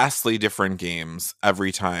vastly different games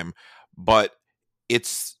every time, but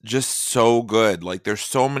it's just so good. Like, there's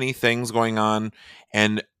so many things going on,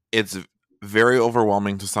 and it's very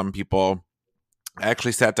overwhelming to some people. I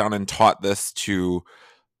actually sat down and taught this to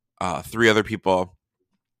 3 other people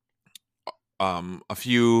a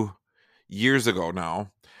few years ago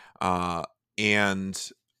now,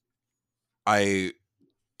 and I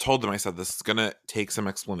told them, I said, this is gonna take some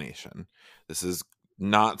explanation. This is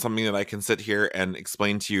not something that I can sit here and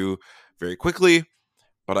explain to you very quickly,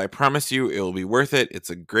 but I promise you it will be worth it. It's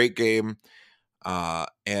a great game.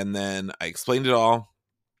 And then I explained it all.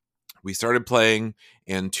 We started playing,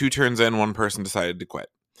 and 2 turns in, one person decided to quit.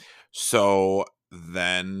 So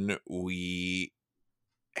then we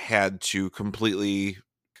had to completely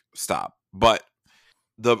stop. But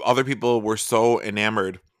the other people were so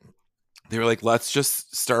enamored. They were like, let's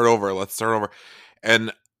just start over. Let's start over.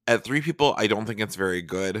 And at 3 people, I don't think it's very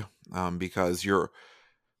good, because you're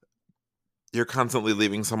constantly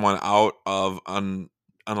leaving someone out of an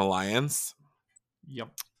alliance. Yep.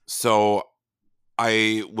 So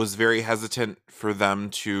I was very hesitant for them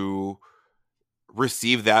to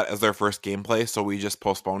receive that as their first gameplay, so we just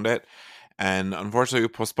postponed it. And unfortunately, we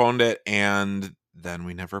postponed it, and then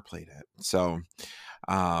we never played it. So,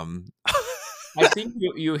 I think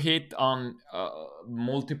you hit on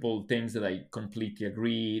multiple things that I completely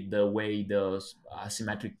agree. The way the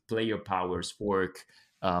asymmetric player powers work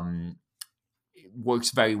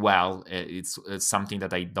works very well. It's something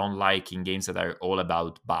that I don't like in games that are all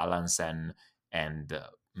about balance and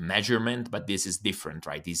measurement, but this is different,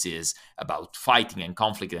 right? This is about fighting and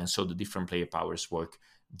conflict, and so the different player powers work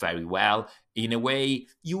very well. In a way,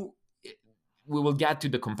 we will get to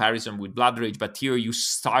the comparison with Blood Rage, but here you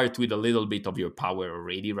start with a little bit of your power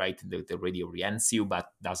already, right? That already orients you,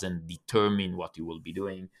 but doesn't determine what you will be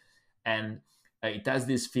doing. And it has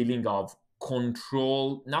this feeling of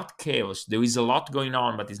control, not chaos. There is a lot going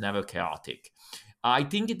on, but it's never chaotic. I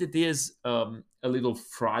think it is a little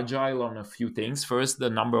fragile on a few things. First, the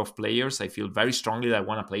number of players. I feel very strongly that I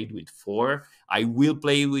want to play it with 4. I will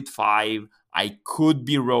play it with 5. I could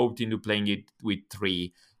be roped into playing it with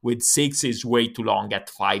 3. With 6 is way too long. At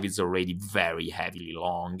 5 is already very heavily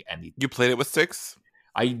long. And you played it with 6?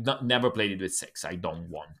 Never played it with 6. I don't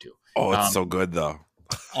want to. Oh, it's so good though.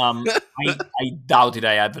 I doubt it.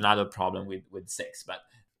 I have another problem with 6. But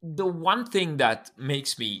the one thing that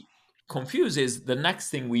makes me confused is the next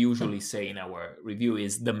thing we usually say in our review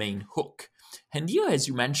is the main hook. And here, as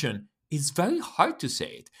you mentioned, it's very hard to say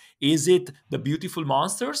it. Is it the beautiful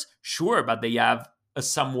monsters? Sure, but they have a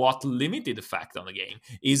somewhat limited effect on the game.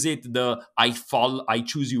 Is it the I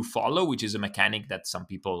choose you follow, which is a mechanic that some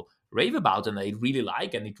people rave about and I really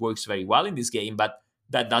like, and it works very well in this game, but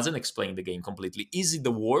that doesn't explain the game completely. Is it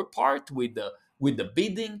the war part with the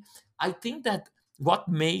bidding? I think that what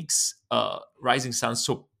makes Rising Sun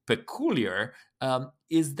so peculiar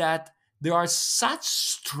is that there are such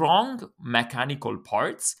strong mechanical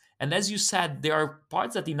parts, and as you said, there are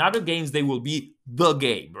parts that in other games they will be the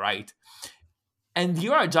game, right? And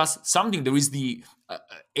here are just something. There is the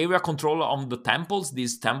area control on the temples,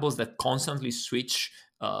 these temples that constantly switch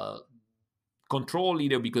control,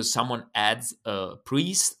 either because someone adds a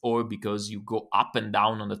priest or because you go up and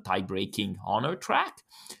down on the tie-breaking honor track.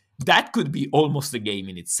 That could be almost a game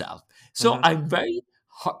in itself. So I'm very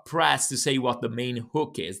pressed to say what the main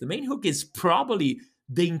hook is. The main hook is probably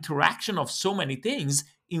the interaction of so many things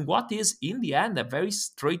in what is, in the end, a very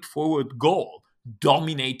straightforward goal: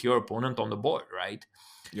 dominate your opponent on the board, right?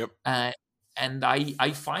 Yep. And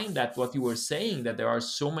I find that what you were saying, that there are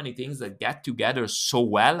so many things that get together so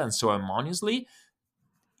well and so harmoniously,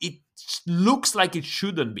 it looks like it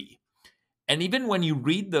shouldn't be. And even when you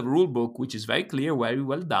read the rule book, which is very clear, very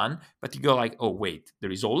well done, but you go like, oh, wait,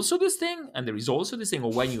 there is also this thing, and there is also this thing,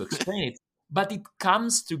 or when you explain it, but it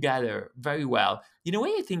comes together very well. In a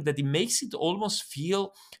way, I think that it makes it almost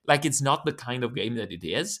feel like it's not the kind of game that it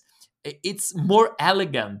is. It's more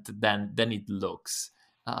elegant than it looks.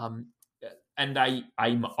 And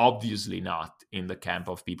I'm obviously not in the camp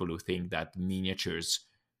of people who think that miniatures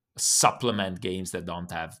supplement games that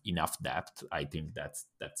don't have enough depth. I think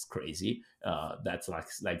that's crazy. That's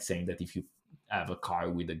like saying that if you have a car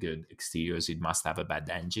with a good exteriors, it must have a bad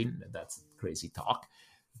engine. That's crazy talk.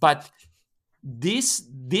 But this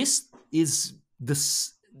is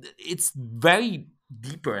this. It's very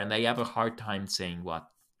deeper, and I have a hard time saying what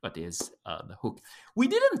is the hook. We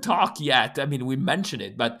didn't talk yet. I mean, we mentioned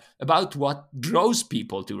it, but about what draws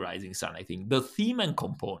people to Rising Sun. I think the theme and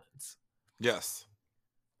components. Yes.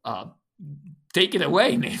 Take it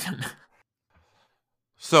away, Nathan.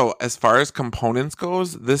 So, as far as components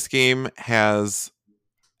goes, this game has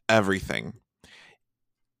everything.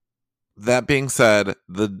 That being said,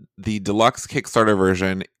 the deluxe Kickstarter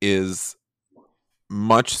version is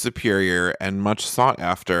much superior and much sought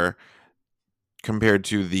after compared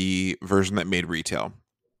to the version that made retail.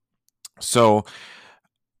 So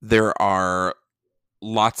there are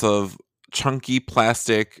lots of chunky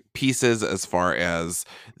plastic pieces as far as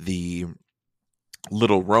the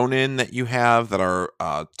little Ronin that you have that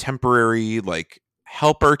are temporary, like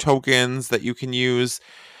helper tokens that you can use.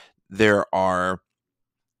 There are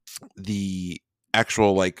the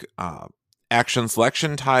actual like action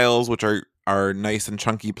selection tiles, which are nice and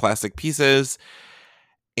chunky plastic pieces,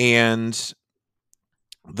 and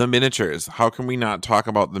the miniatures. How can we not talk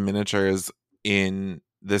about the miniatures in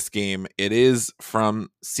this game? It is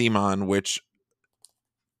from CMON, which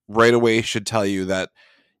right away should tell you that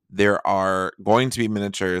there are going to be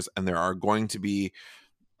miniatures and there are going to be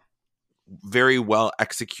very well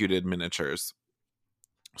executed miniatures.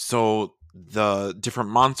 So the different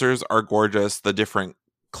monsters are gorgeous, the different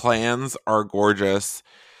clans are gorgeous,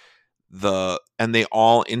 and they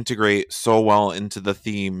all integrate so well into the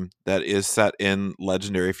theme that is set in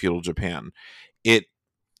legendary feudal Japan. It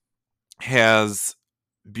has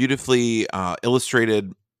beautifully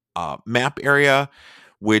illustrated map area,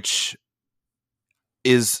 which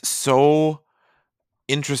is so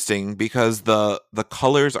interesting because the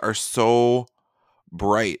colors are so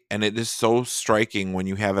bright and it is so striking when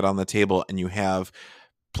you have it on the table and you have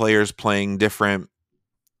players playing different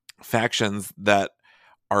factions that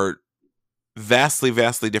are vastly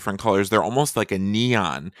different colors. They're almost like a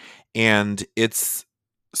neon, and it's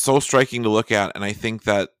so striking to look at, and I think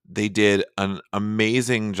that they did an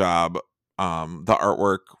amazing job. The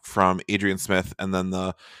artwork from Adrian Smith and then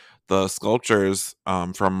the sculptures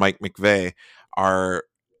from Mike McVeigh are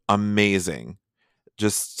amazing.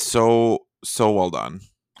 Just so well done.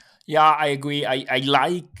 Yeah, I agree. I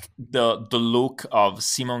like the look of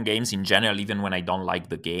CMON games in general, even when I don't like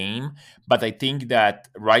the game. But I think that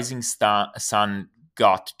Rising Sun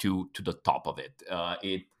got to the top of it.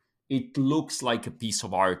 It looks like a piece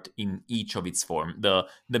of art in each of its form. The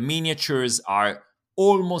miniatures are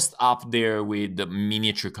almost up there with the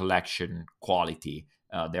miniature collection quality.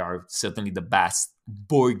 They are certainly the best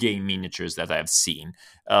board game miniatures that I've seen.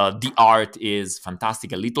 The art is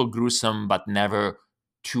fantastic, a little gruesome, but never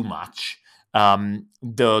too much.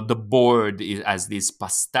 The board has these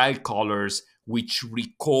pastel colors which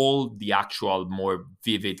recall the actual more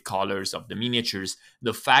vivid colors of the miniatures.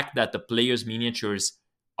 The fact that the players' miniatures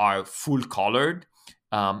are full colored.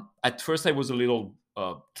 At first, I was a little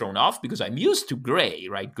thrown off because I'm used to gray,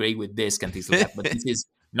 right? Gray with disc and things like that. But this is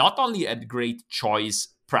not only a great choice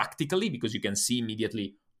practically because you can see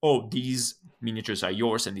immediately, oh, these miniatures are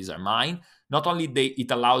yours and these are mine. Not only it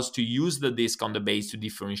allows to use the disc on the base to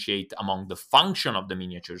differentiate among the function of the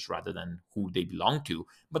miniatures rather than who they belong to,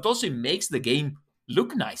 but also it makes the game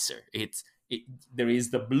look nicer. There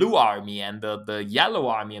is the blue army and the yellow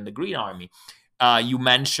army and the green army. You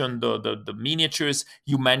mentioned the miniatures,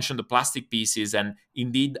 you mentioned the plastic pieces, and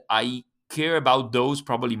indeed I care about those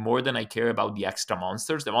probably more than I care about the extra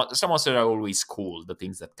monsters. The extra monsters are always cool, the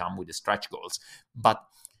things that come with the stretch goals, but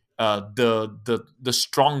the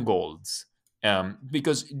strongholds,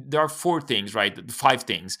 because there are four things, right? Five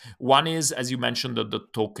things. One is, as you mentioned, the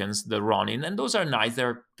tokens, the Ronin, and those are nice.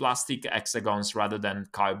 They're plastic hexagons rather than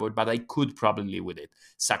cardboard, but I could probably live with it.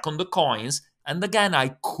 Second, the coins, and again,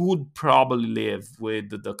 I could probably live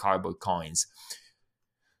with the cardboard coins.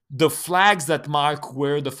 The flags that mark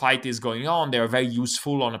where the fight is going on, they are very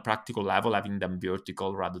useful on a practical level, having them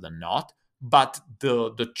vertical rather than not. But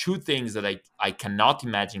the two things that I cannot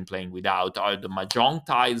imagine playing without are the mahjong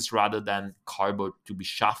tiles rather than cardboard to be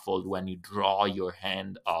shuffled when you draw your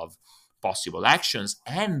hand of possible actions,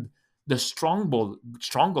 and the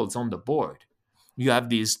strongholds on the board. You have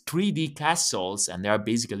these 3D castles, and they are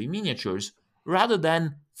basically miniatures rather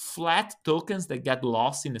than flat tokens that get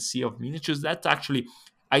lost in a sea of miniatures. That's actually,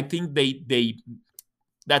 I think they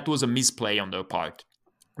that was a misplay on their part.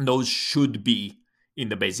 Those should be in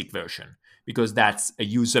the basic version because that's a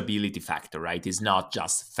usability factor, right? It's not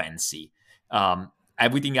just fancy.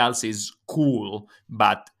 Everything else is cool,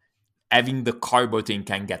 but having the cardboard thing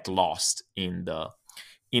can get lost in the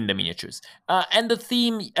miniatures. And the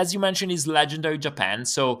theme, as you mentioned, is legendary Japan.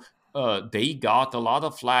 So they got a lot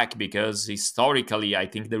of flack because historically, I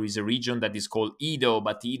think there is a region that is called Edo,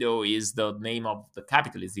 but Edo is the name of the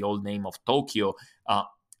capital, is the old name of Tokyo.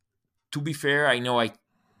 To be fair, I know I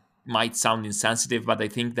might sound insensitive, but I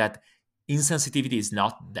think that insensitivity is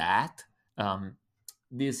not that.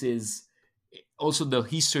 This is also the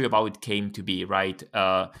history of how it came to be, right?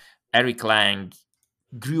 Eric Lang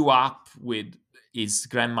grew up with his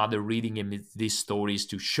grandmother reading him these stories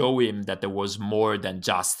to show him that there was more than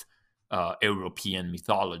just European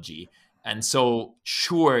mythology. And so,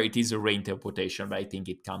 sure, it is a reinterpretation, but I think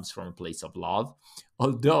it comes from a place of love.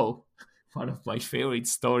 Although, one of my favorite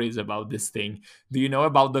stories about this thing, do you know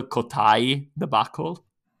about the Kotai debacle?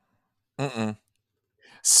 Mm-mm.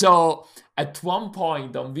 So, at one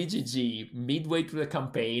point on VGG, midway through the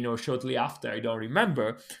campaign or shortly after, I don't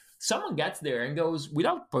remember, someone gets there and goes,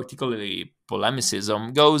 without particularly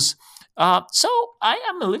polemicism, goes, so I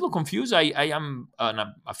am a little confused. I am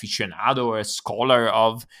an aficionado or a scholar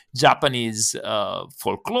of Japanese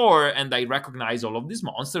folklore, and I recognize all of these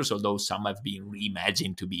monsters, although some have been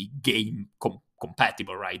reimagined to be game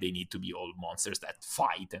compatible, right? They need to be all monsters that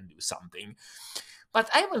fight and do something. But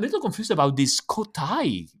I'm a little confused about this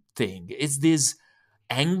Kotai thing. Is this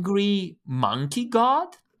angry monkey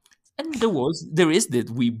god? And there is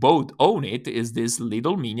that we both own it, is this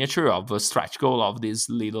little miniature of a stretch goal of this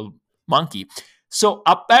little monkey. So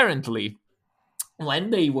apparently, when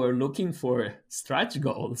they were looking for stretch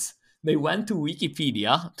goals, they went to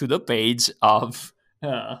Wikipedia to the page of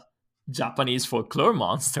uh, Japanese folklore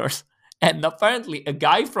monsters, and apparently a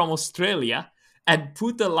guy from Australia had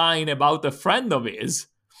put a line about a friend of his,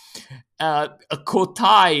 a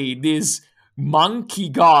Kotai, this monkey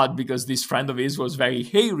god, because this friend of his was very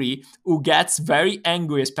hairy, who gets very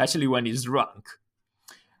angry, especially when he's drunk.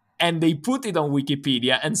 And they put it on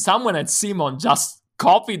Wikipedia, and someone at Simon just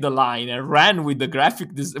copied the line and ran with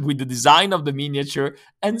the with the design of the miniature.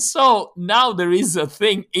 And so now there is a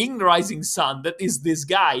thing in Rising Sun that is this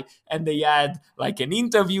guy, and they had like an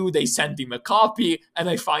interview, they sent him a copy, and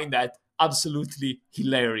I find that absolutely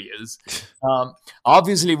hilarious.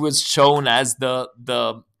 Obviously, it was shown as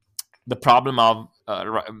the problem of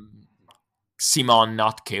Simon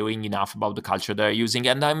not caring enough about the culture they're using,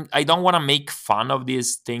 and I don't want to make fun of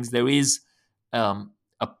these things. There is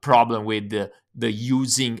a problem with the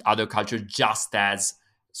using other culture just as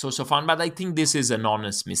so fun, but I think this is an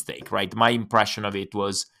honest mistake, right? My impression of it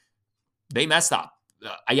was they messed up.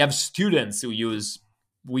 I have students who use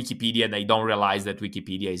Wikipedia and they don't realize that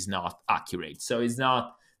Wikipedia is not accurate, so it's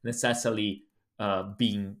not necessarily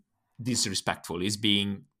being disrespectful. It's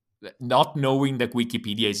being not knowing that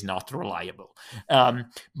Wikipedia is not reliable.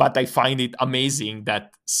 But I find it amazing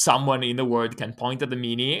that someone in the world can point at the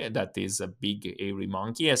mini that is a big airy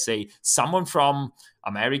monkey and say, someone from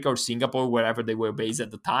America or Singapore, wherever they were based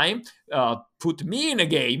at the time, put me in a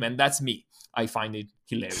game, and that's me. I find it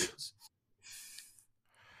hilarious.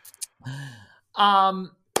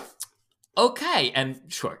 Um, okay, and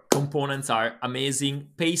sure, components are amazing.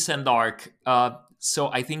 Pace and arc.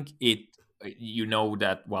 So I think you know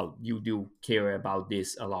that, well, you do care about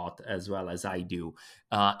this a lot as well as I do,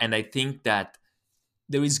 and I think that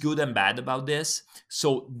there is good and bad about this.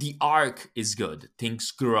 So the arc is good, things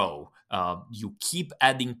grow, you keep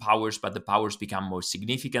adding powers, but the powers become more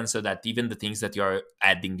significant, so that even the things that you're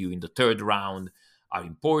adding during the third round are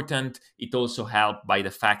important. It also helped by the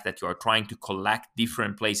fact that you are trying to collect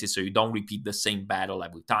different places, so you don't repeat the same battle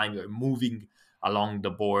every time. You're moving along the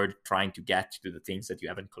board trying to get to the things that you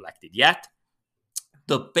haven't collected yet.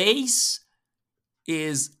 The pace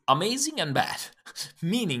is amazing and bad,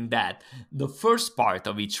 meaning that the first part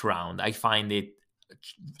of each round, I find it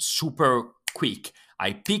super quick.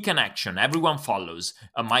 I pick an action, everyone follows.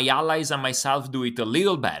 My allies and myself do it a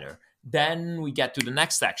little better. Then we get to the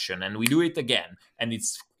next action and we do it again, and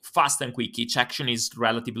it's fast and quick. Each action is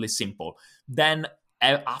relatively simple. Then,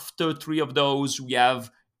 after three of those, we have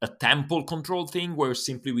a temple control thing where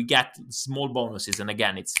simply we get small bonuses, and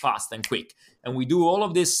again, it's fast and quick. And we do all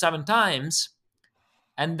of this 7 times,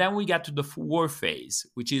 and then we get to the war phase,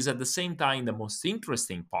 which is at the same time the most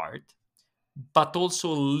interesting part, but also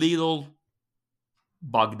a little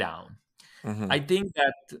bogged down. Mm-hmm. I think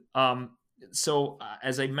that,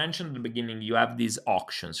 as I mentioned at the beginning, you have these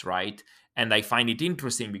auctions, right? And I find it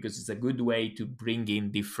interesting because it's a good way to bring in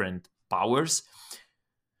different powers.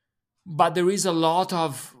 But there is a lot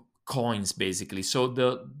of coins basically. So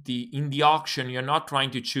the in the auction, you're not trying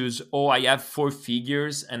to choose, oh, I have 4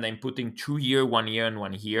 figures and I'm putting 2 here, 1 here, and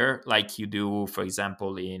 1 here, like you do, for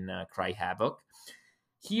example, in Cry Havoc.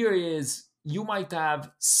 Here is, you might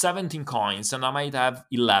have 17 coins and I might have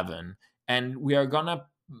 11, and you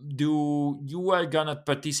are gonna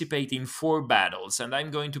participate in 4 battles and I'm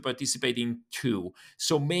going to participate in 2.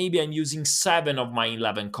 So maybe I'm using 7 of my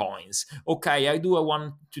 11 coins. Okay, I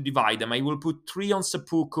want to divide them. I will put 3 on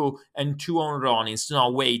Seppuku and 2 on Ronin. So now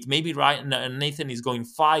wait, maybe Nathan is going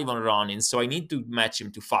 5 on Ronin, so I need to match him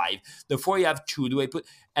to 5. Therefore I have 2. Do I put,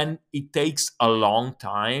 and it takes a long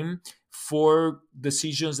time for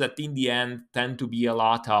decisions that in the end tend to be a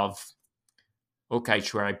lot of, okay,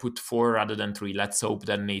 sure, I put 4 rather than 3. Let's hope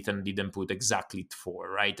that Nathan didn't put exactly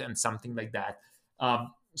 4, right? And something like that.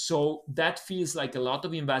 So that feels like a lot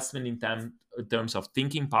of investment in terms of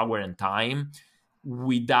thinking power and time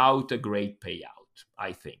without a great payout,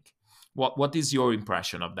 I think. What is your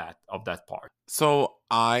impression of that part? So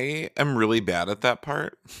I am really bad at that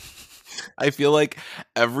part. I feel like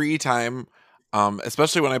every time,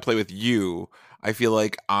 especially when I play with you, I feel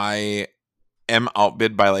like I am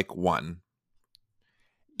outbid by like one.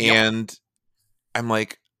 Yep. And I'm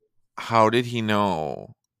like, how did he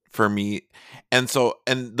know for me? And so,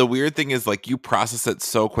 and the weird thing is like you process it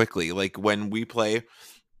so quickly. Like when we play,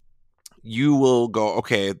 you will go,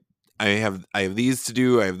 okay, I have these to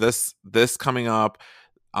do. I have this coming up.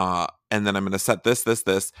 And then I'm going to set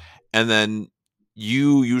this, and then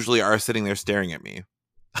you usually are sitting there staring at me,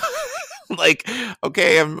 like,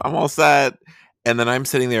 okay, I'm all set, and then I'm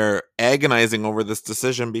sitting there agonizing over this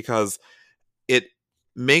decision because it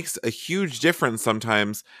makes a huge difference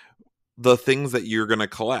sometimes. The things that you're going to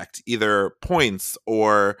collect, either points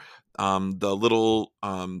or the little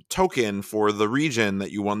token for the region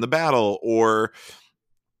that you won the battle, or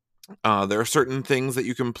there are certain things that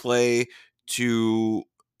you can play to,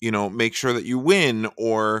 make sure that you win,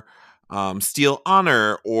 or steal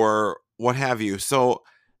honor, or what have you. So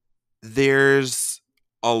there's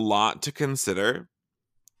a lot to consider.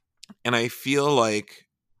 And I feel like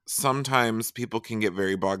sometimes people can get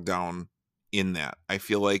very bogged down in that. I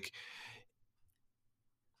feel like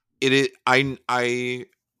I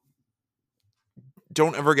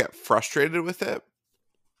don't ever get frustrated with it.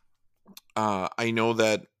 I know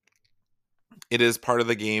that it is part of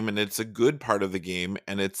the game, and it's a good part of the game,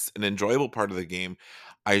 and it's an enjoyable part of the game.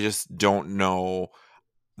 I just don't know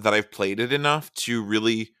that I've played it enough to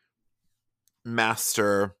really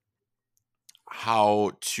master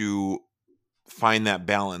how to find that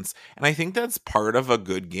balance. And I think that's part of a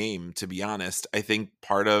good game, to be honest. I think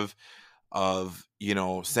part of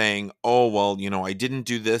saying, oh well, I didn't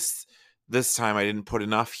do this time, I didn't put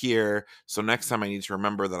enough here, so next time I need to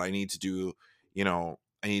remember that I need to do,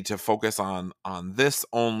 I need to focus on this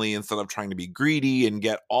only, instead of trying to be greedy and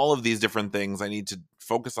get all of these different things. I need to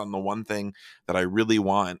focus on the one thing that I really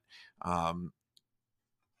want. And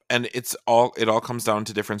it all comes down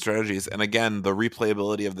to different strategies. And again, the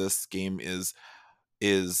replayability of this game is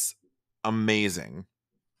amazing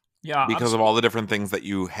Yeah, because of all absolutely. the different things that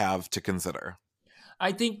you have to consider.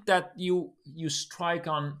 I think that you strike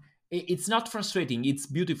on. It's not frustrating. It's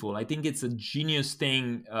beautiful. I think it's a genius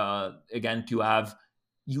thing. Again, to have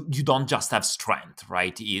you don't just have strength,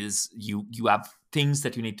 right? Is you have things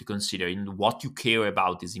that you need to consider, and what you care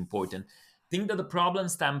about is important. I think that the problem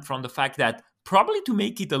stem from the fact that, probably to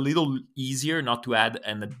make it a little easier, not to add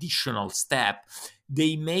an additional step,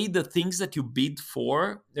 they made the things that you bid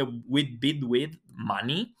for with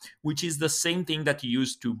money, which is the same thing that you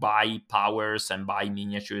use to buy powers and buy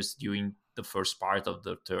miniatures during the first part of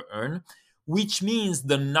the turn, which means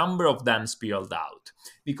the number of them spiraled out.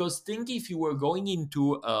 Because think, if you were going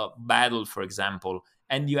into a battle, for example,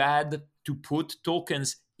 and you had to put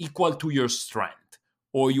tokens equal to your strength,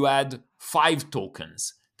 or you had 5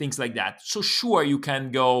 tokens, things like that. So sure, you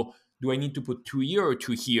can go, do I need to put 2 here or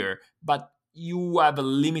 2 here? But you have a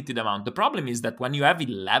limited amount. The problem is that when you have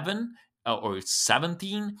 11 or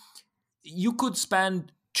 17, you could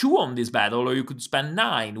spend 2 on this battle, or you could spend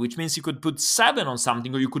 9, which means you could put 7 on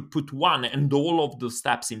something, or you could put 1, and all of the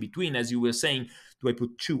steps in between, as you were saying, do I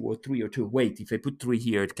put 2 or 3 or 2? Wait, if I put 3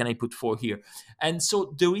 here, can I put 4 here? And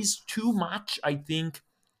so there is too much, I think,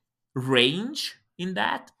 range in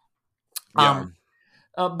that. Yeah.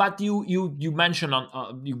 But you mentioned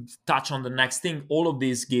on you touch on the next thing. All of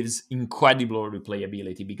this gives incredible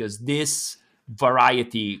replayability, because this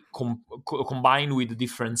variety combined with the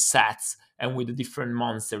different sets, and with the different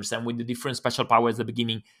monsters, and with the different special powers at the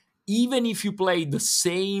beginning, even if you play the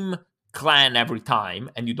same clan every time,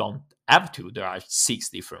 and you don't have to, there are 6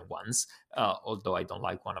 different ones, although I don't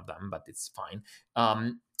like one of them, but it's fine.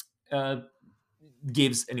 um, uh,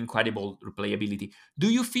 Gives an incredible replayability.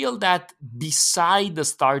 Do you feel that, beside the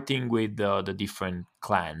starting with the different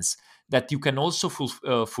clans, that you can also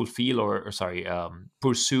fulfill, or sorry,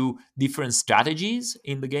 pursue different strategies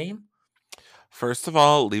in the game? First of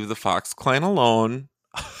all, leave the Fox Clan alone.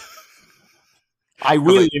 I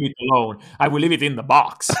will Because leave it alone. I will leave it in the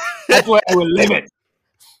box. That's where I will leave it.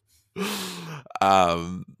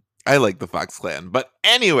 um, I like the Fox Clan, but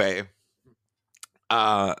anyway,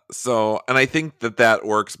 and I think that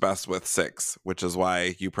works best with 6, which is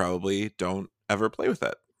why you probably don't ever play with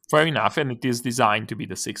it. Fair enough, and it is designed to be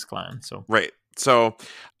the 6th clan. So Right. So,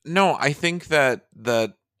 no, I think that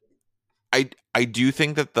I do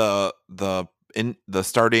think that the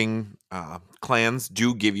starting clans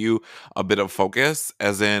do give you a bit of focus,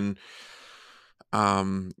 as in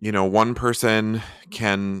one person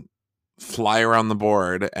can fly around the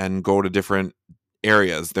board and go to different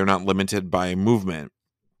areas. They're not limited by movement.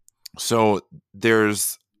 So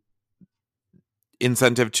there's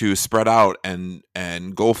incentive to spread out and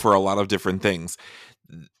go for a lot of different things.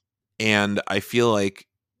 And I feel like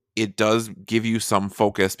it does give you some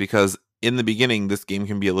focus, because in the beginning this game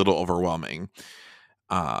can be a little overwhelming.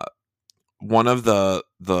 One of the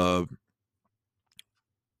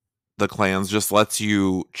clans just lets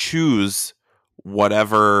you choose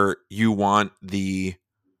whatever you want the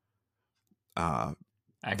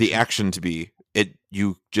action to be.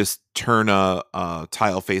 You just turn a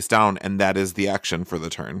tile face down, and that is the action for the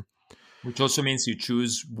turn. Which also means you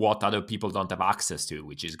choose what other people don't have access to,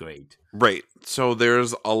 which is great. Right. So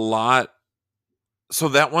there's a lot. So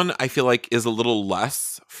that one I feel like is a little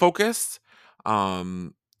less focused. I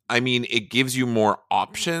mean, it gives you more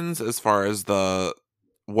options as far as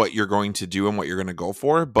what you're going to do and what you're going to go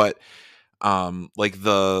for, but like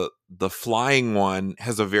the flying one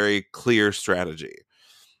has a very clear strategy.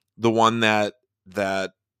 The one that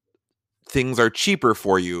things are cheaper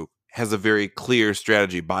for you has a very clear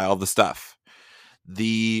strategy. Buy all the stuff.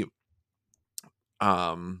 The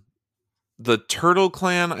Turtle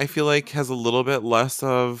Clan, I feel like, has a little bit less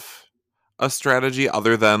of a strategy,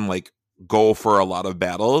 other than like go for a lot of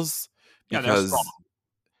battles, because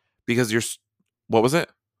you're what was it?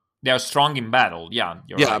 They're strong in battle. Yeah,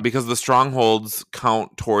 right. Because the strongholds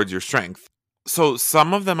count towards your strength. So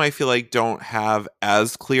some of them I feel like don't have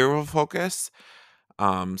as clear of a focus.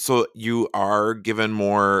 So you are given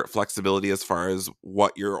more flexibility as far as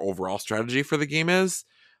what your overall strategy for the game is.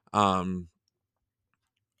 And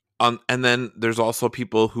then there's also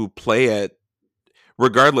people who play it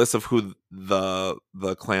regardless of who the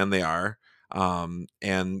clan they are,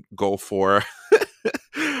 and go for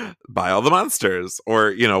buy all the monsters,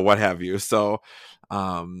 or what have you. So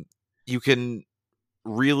you can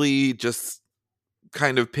really just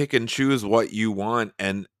kind of pick and choose what you want,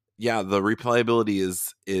 and yeah, the replayability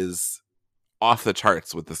is off the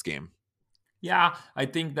charts with this game. Yeah, I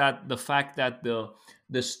think that the fact that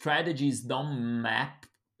the strategies don't map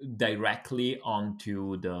directly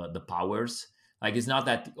onto the powers, like it's not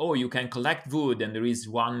that, oh, you can collect wood and there is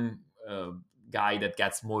one guy that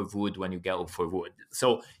gets more wood when you go for wood.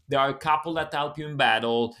 So there are a couple that help you in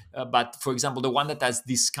battle, but for example, the one that has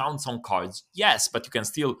discounts on cards, yes, but you can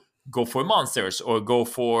still go for monsters or go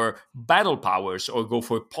for battle powers or go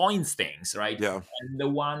for points things, right? Yeah. And the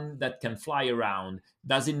one that can fly around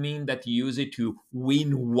doesn't mean that you use it to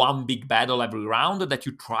win one big battle every round, or that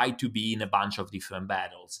you try to be in a bunch of different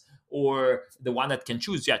battles. Or the one that can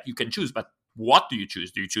choose, yeah, you can choose, but what do you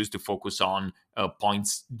choose? Do you choose to focus on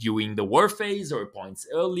points during the war phase or points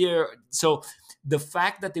earlier? So the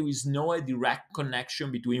fact that there is no direct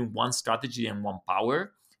connection between one strategy and one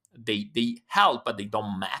power, they help, but they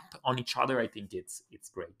don't map on each other. I think it's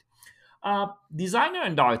great. Designer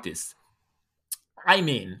and artist. I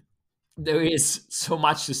mean, there is so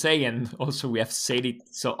much to say, and also we have said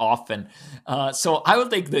it so often. So I will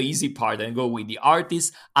take the easy part and go with the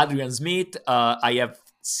artist, Adrian Smith. I have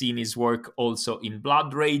seen his work also in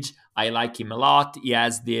Blood Rage. I like him a lot. He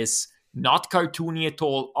has this not cartoony at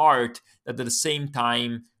all art that at the same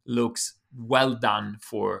time looks well done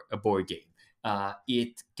for a board game.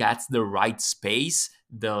 It gets the right space.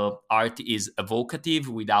 The art is evocative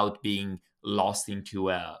without being lost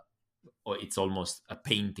into or it's almost a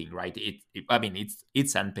painting, right? I mean,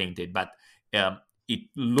 it's unpainted, but it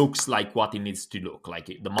looks like what it needs to look like.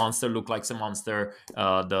 The monster looks like a monster.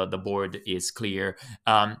 The board is clear.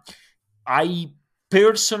 I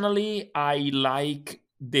personally, I like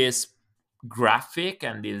this graphic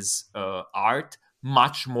and this art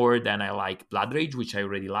much more than I like Blood Rage, which I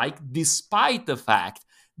already like, despite the fact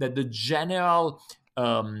that the general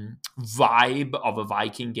vibe of a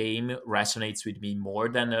Viking game resonates with me more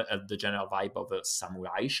than the general vibe of a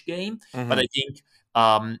samurai-ish game. Mm-hmm. But I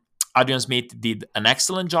think Adrian Smith did an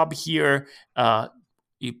excellent job here. I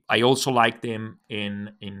also liked him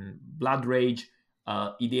in Blood Rage.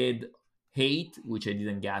 He did Hate, which I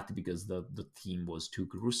didn't get because the theme was too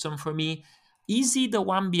gruesome for me. Is he the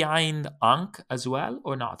one behind Ankh as well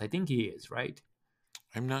or not? I think he is, right?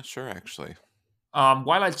 I'm not sure, actually.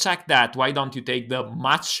 While I check that, why don't you take the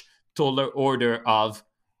much taller order of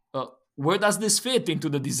where does this fit into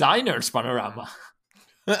the designer's panorama?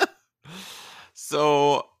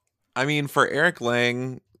 So, I mean, for Eric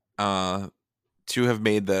Lang to have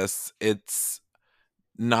made this, it's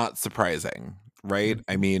not surprising, right?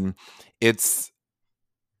 Mm-hmm. I mean, it's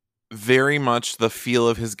very much the feel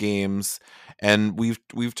of his games, and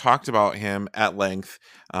we've talked about him at length.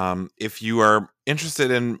 If you are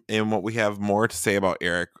interested in what we have more to say about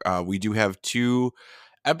Eric, we do have 2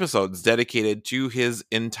 episodes dedicated to his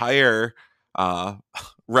entire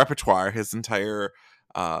repertoire, his entire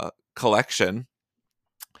collection,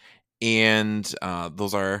 and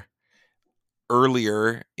those are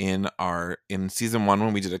earlier in season 1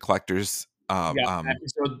 when we did a collector's. Yeah,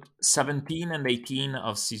 episode 17 and 18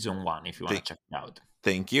 of season 1, if you want to check it out.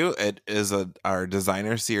 Thank you. It is our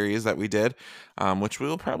designer series that we did, which we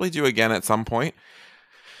will probably do again at some point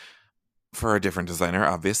for a different designer,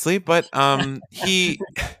 obviously. But we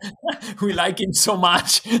like him so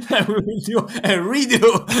much that we will do a redo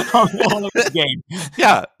of all of the game.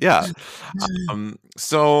 Yeah.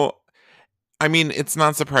 So, I mean, it's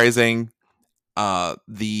not surprising.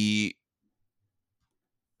 The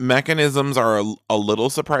mechanisms are a little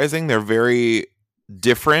surprising. They're very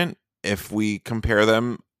different if we compare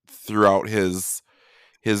them throughout his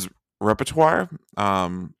repertoire.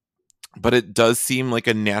 But it does seem like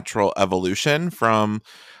a natural evolution from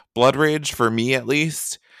Blood Rage, for me at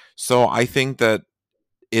least. So I think that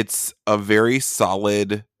it's a very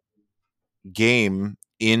solid game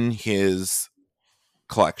in his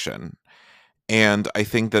collection. And I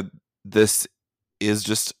think that this is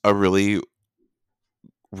just a really,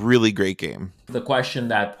 really great game. The question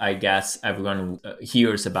that I guess everyone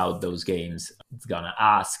hears about those games is gonna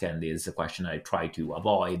ask, and is a question I try to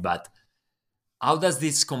avoid, but how does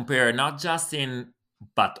this compare, not just in,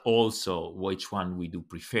 but also which one we do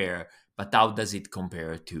prefer, but how does it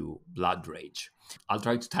compare to Blood Rage? I'll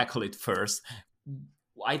try to tackle it first.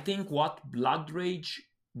 I think what Blood Rage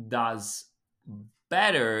does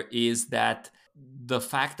better is that the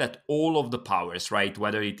fact that all of the powers, right,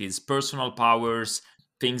 whether it is personal powers,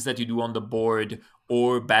 things that you do on the board,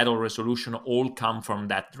 or battle resolution, all come from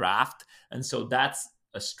that draft. And so that's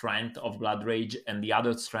a strength of Blood Rage. And the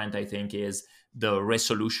other strength, I think, is the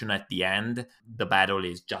resolution at the end. The battle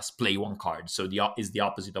is just play one card. So is the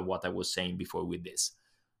opposite of what I was saying before with this.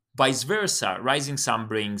 Vice versa, Rising Sun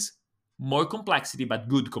brings more complexity, but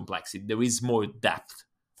good complexity. There is more depth,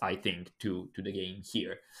 I think, to the game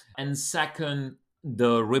here. And second,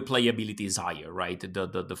 the replayability is higher, right?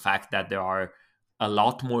 The fact that there are a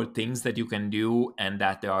lot more things that you can do and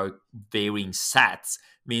that there are varying sets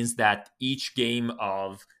means that each game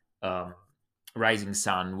of Rising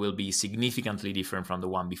Sun will be significantly different from the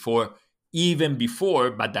one before, even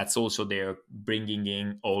before, but that's also there bringing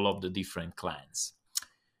in all of the different clans.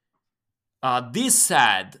 This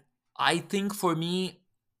said, I think for me,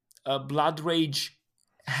 Blood Rage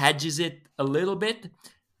hedges it a little bit,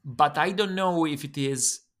 but I don't know if it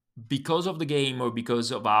is because of the game or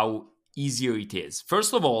because of how easier it is.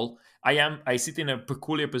 First of all, I sit in a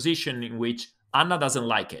peculiar position in which Anna doesn't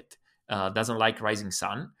like it, doesn't like Rising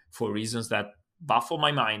Sun for reasons that baffle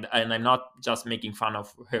my mind, and I'm not just making fun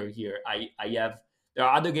of her here. There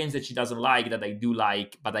are other games that she doesn't like that I do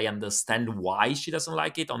like, but I understand why she doesn't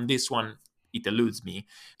like it. On this one, it eludes me,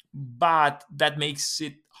 but that makes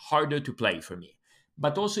it harder to play for me.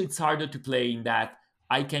 But also it's harder to play in that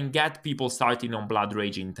I can get people starting on Blood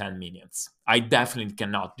Rage in 10 minutes. I definitely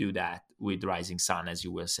cannot do that with Rising Sun, as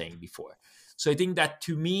you were saying before. So I think that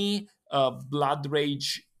to me, Blood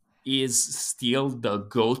Rage is still the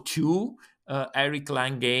go-to Eric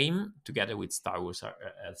Lang game, together with Star Wars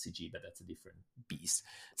LCG, but that's a different beast.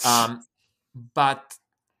 But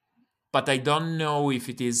I don't know if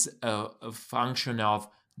it is a function of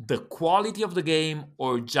the quality of the game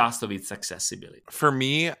or just of its accessibility. For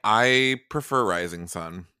me, I prefer Rising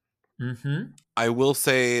Sun. Mm-hmm. I will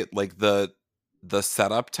say, like, the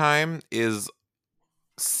setup time is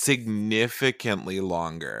significantly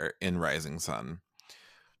longer in Rising Sun.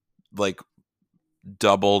 Like,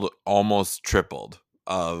 doubled, almost tripled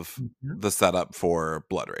of the setup for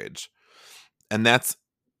Blood Rage. And that's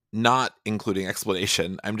not including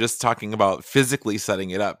explanation. I'm just talking about physically setting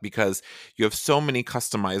it up, because you have so many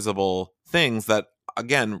customizable things that,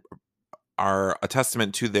 again, are a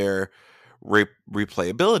testament to their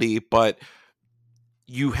replayability, but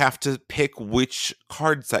you have to pick which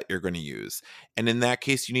card set you're going to use. And in that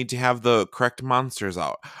case, you need to have the correct monsters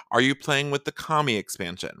out. Are you playing with the Kami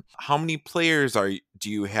expansion? How many players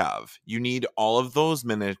do you have? You need all of those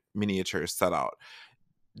miniatures set out.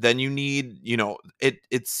 Then you need,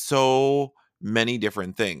 it's so many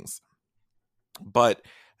different things. But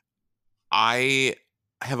I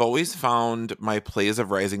have always found my plays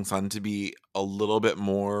of Rising Sun to be a little bit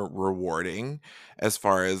more rewarding as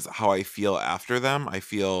far as how I feel after them. I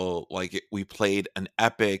feel like we played an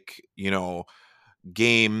epic,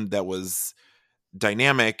 game that was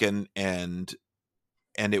dynamic and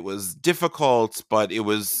it was difficult, but it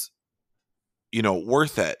was,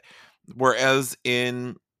 worth it. Whereas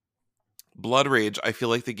in Blood Rage, I feel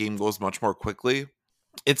like the game goes much more quickly.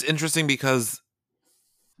 It's interesting because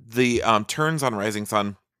the turns on Rising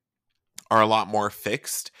Sun are a lot more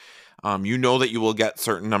fixed. You know that you will get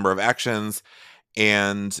certain number of actions,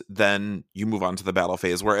 and then you move on to the battle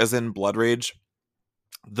phase. Whereas in Blood Rage,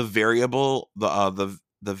 the variable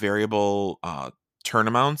turn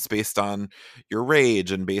amounts based on your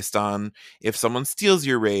rage and based on if someone steals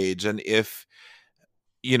your rage, and if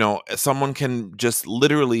someone can just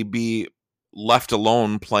literally be left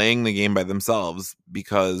alone playing the game by themselves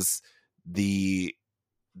because they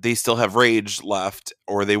still have rage left,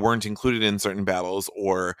 or they weren't included in certain battles,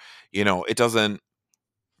 or it doesn't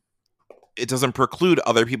preclude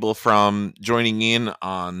other people from joining in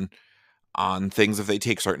on things if they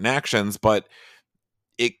take certain actions. But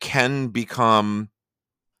it can become,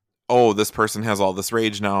 oh, this person has all this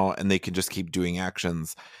rage now and they can just keep doing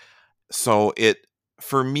actions. So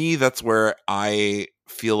for me, that's where I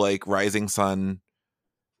feel like Rising Sun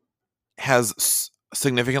has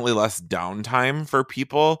significantly less downtime for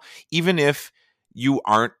people, even if you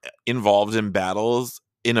aren't involved in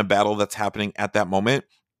a battle that's happening at that moment.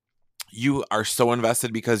 You are so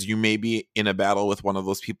invested because you may be in a battle with one of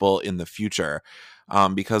those people in the future,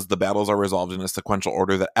 because the battles are resolved in a sequential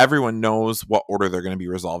order that everyone knows what order they're going to be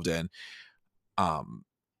resolved in.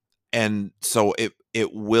 And so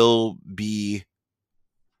it will be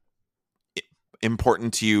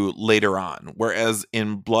important to you later on. Whereas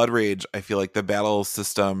in Blood Rage, I feel like the battle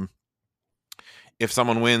system, if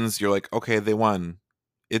someone wins, you're like, okay, they won.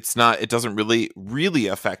 It doesn't really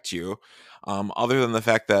affect you, other than the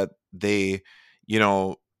fact that they,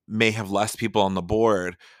 may have less people on the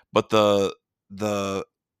board. But the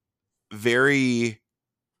very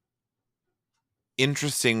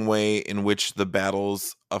interesting way in which the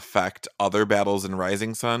battles affect other battles in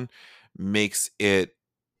Rising Sun makes it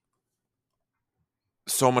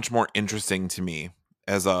so much more interesting to me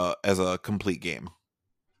as a complete game.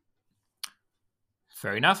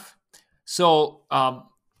 Fair enough. So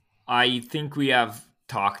I think we have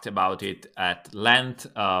talked about it at length.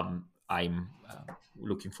 I'm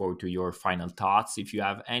looking forward to your final thoughts if you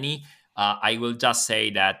have any. I will just say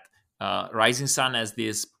that Rising Sun has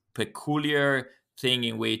this peculiar thing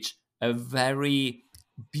in which a very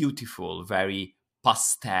beautiful, very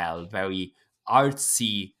pastel, very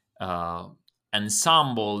artsy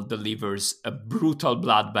ensemble delivers a brutal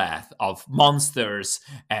bloodbath of monsters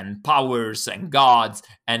and powers and gods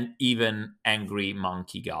and even angry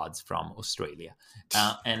monkey gods from Australia.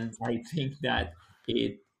 And I think that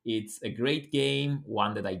it's a great game,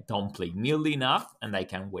 one that I don't play nearly enough, and I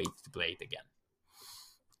can't wait to play it again.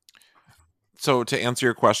 So to answer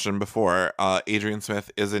your question before, Adrian Smith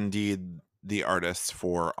is indeed the artist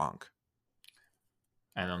for Ankh.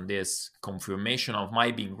 And on this confirmation of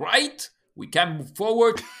my being right, we can move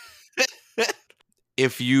forward.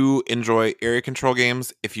 If you enjoy area control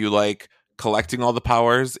games, if you like collecting all the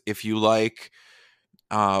powers, if you like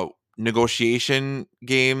negotiation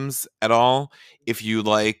games at all, if you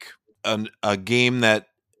like a game that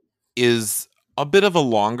is a bit of a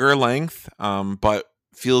longer length, but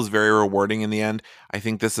feels very rewarding in the end, I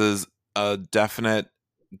think this is a definite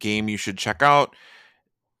game you should check out.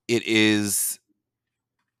 It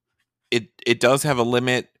does have a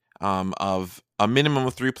limit of a minimum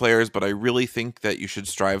of 3 players, but I really think that you should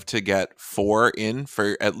strive to get 4 in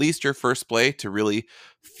for at least your first play to really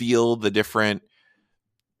feel the different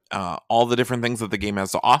all the different things that the game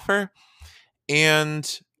has to offer.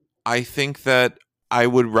 And I think that I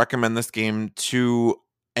would recommend this game to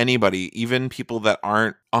anybody, even people that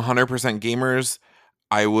aren't 100% gamers.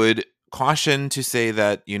 I would caution to say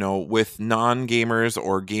that, with non-gamers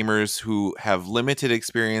or gamers who have limited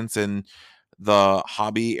experience in the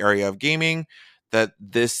hobby area of gaming, that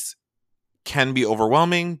this can be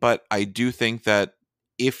overwhelming. But I do think that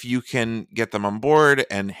if you can get them on board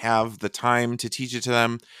and have the time to teach it to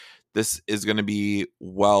them, this is going to be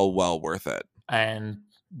well worth it. And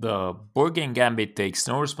the Board Game Gambit takes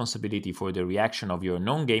no responsibility for the reaction of your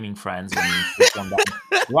non-gaming friends when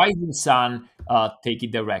Rising Sun, take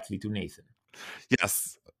it directly to Nathan.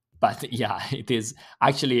 Yes. But yeah, it is.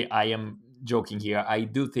 Actually, I am joking here. I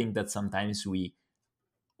do think that sometimes we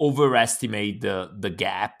overestimate the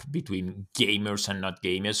gap between gamers and not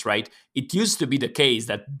gamers, right? It used to be the case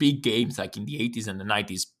that big games like in the 80s and the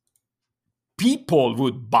 90s, people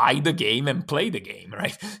would buy the game and play the game,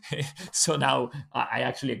 right? So now I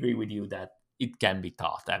actually agree with you that it can be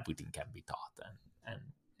taught. Everything can be taught, and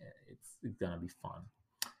it's gonna be fun.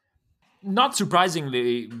 Not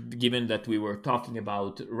surprisingly, given that we were talking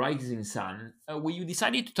about Rising Sun, we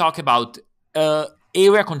decided to talk about a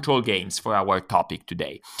area control games for our topic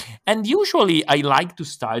today. And usually I like to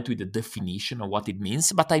start with the definition of what it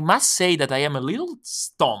means, but I must say that I am a little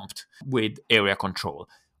stumped with area control.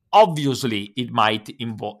 Obviously, it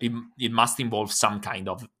must involve some kind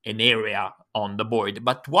of an area on the board,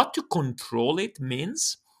 but what to control it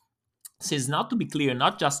means seems not to be clear,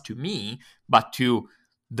 not just to me, but to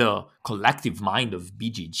the collective mind of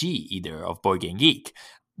BGG, either of Board Game Geek,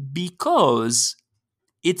 because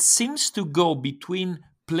it seems to go between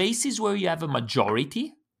places where you have a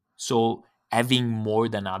majority, so having more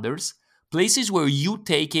than others, places where you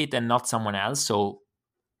take it and not someone else, so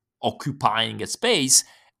occupying a space,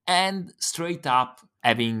 and straight up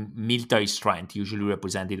having military strength, usually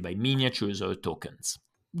represented by miniatures or tokens.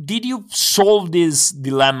 Did you solve this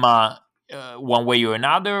dilemma one way or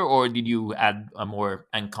another, or did you add a more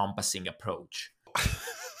encompassing approach?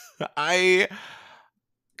 I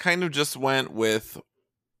kind of just went with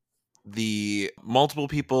the multiple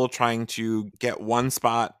people trying to get one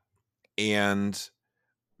spot, and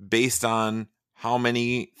based on how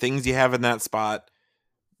many things you have in that spot,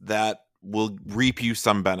 that will reap you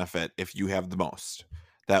some benefit if you have the most.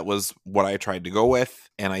 That was what I tried to go with,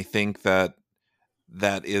 and I think that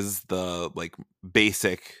is the like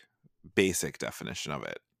basic definition of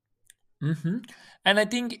it. Mm-hmm. And I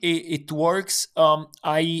think it works.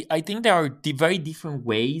 I think there are very different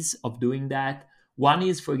ways of doing that. One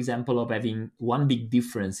is, for example, of having one big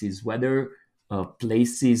difference is whether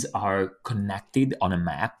places are connected on a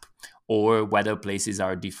map or whether places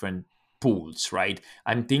are different pools, right?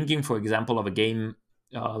 I'm thinking, for example, of a game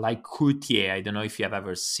like Courtier. I don't know if you have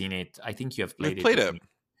ever seen it. I think you have I've played it. played it.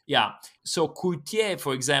 Yeah. So Courtier,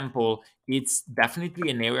 for example, it's definitely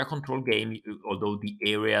an area control game, although the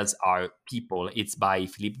areas are people. It's by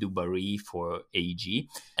Philippe Dubarry for AEG.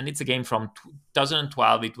 And it's a game from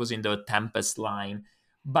 2012. It was in the Tempest line.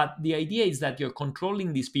 But the idea is that you're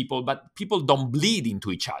controlling these people, but people don't bleed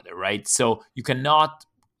into each other, right? So you cannot,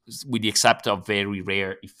 with the exception of very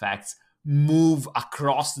rare effects, move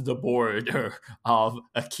across the border of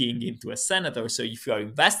a king into a senator. So if you are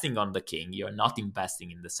investing on the king, you're not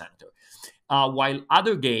investing in the senator. While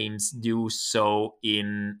other games do so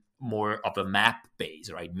in more of a map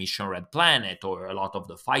base, right? Mission Red Planet or a lot of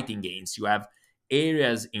the fighting games, you have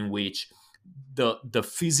areas in which the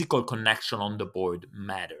physical connection on the board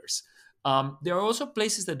matters. There are also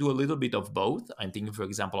places that do a little bit of both. I'm thinking, for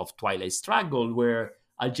example, of Twilight Struggle, where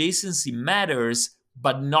adjacency matters,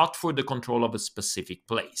 but not for the control of a specific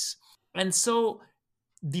place. And so,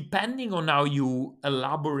 depending on how you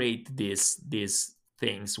elaborate these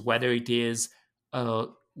things, whether it is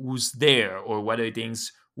who's there, or whether it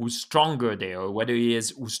is who's stronger there, or whether it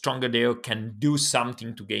is who's stronger there can do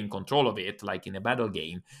something to gain control of it, like in a battle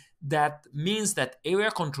game, that means that area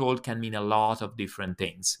control can mean a lot of different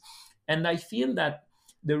things. And I feel that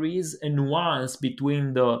there is a nuance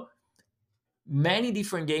between the many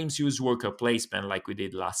different games use worker placement, like we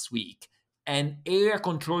did last week. And area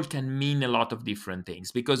control can mean a lot of different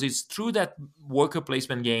things, because it's true that worker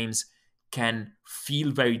placement games can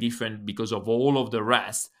feel very different because of all of the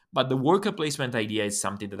rest. But the worker placement idea is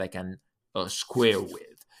something that I can square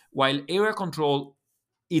with. While area control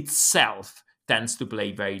itself tends to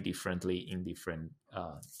play very differently in different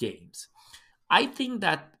games. I think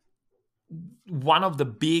that one of the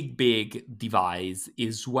big divides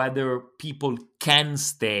is whether people can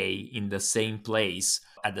stay in the same place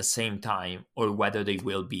at the same time, or whether they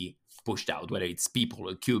will be pushed out, whether it's people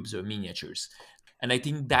or cubes or miniatures. And I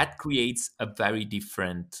think that creates a very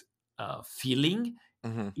different feeling.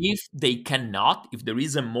 Mm-hmm. If they cannot, if there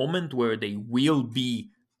is a moment where they will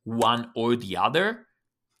be one or the other,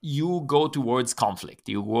 you go towards conflict.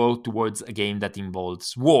 You go towards a game that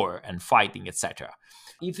involves war and fighting, etc.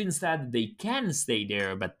 If instead they can stay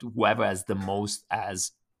there, but whoever has the most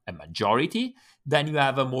as a majority, then you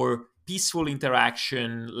have a more peaceful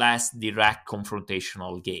interaction, less direct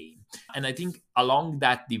confrontational game. And I think along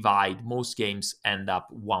that divide, most games end up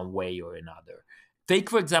one way or another. Take,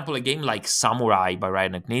 for example, a game like Samurai by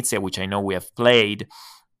Ryan Knizia, which I know we have played.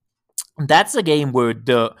 That's a game where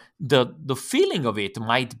the feeling of it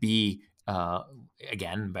might be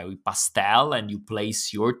again very pastel, and you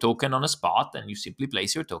place your token on a spot, and you simply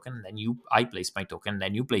place your token, and then I place my token,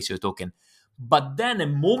 then you place your token. But then a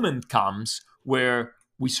moment comes where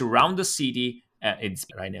we surround the city. It's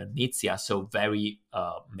right now Knizia, so very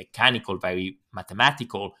mechanical, very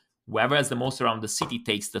mathematical. Whoever has the most around the city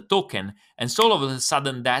takes the token, and so all of a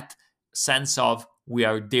sudden that sense of we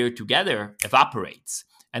are there together evaporates.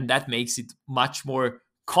 And that makes it much more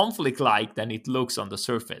conflict-like than it looks on the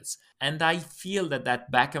surface. And I feel that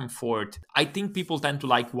back and forth, I think people tend to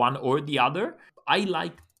like one or the other. I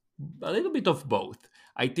like a little bit of both.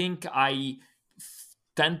 I think I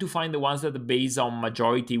tend to find the ones that are based on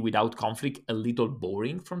majority without conflict a little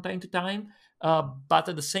boring from time to time. But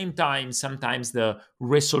at the same time, sometimes the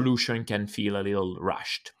resolution can feel a little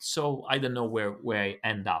rushed. So I don't know where I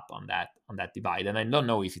end up on that divide, and I don't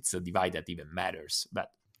know if it's a divide that even matters.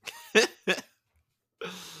 But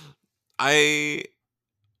I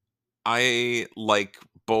I like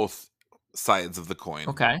both sides of the coin.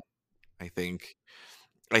 okay, I think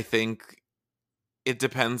I think it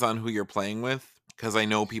depends on who you're playing with, because I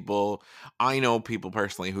know people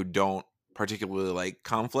personally who don't particularly like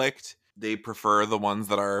conflict. They prefer the ones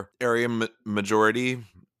that are area majority,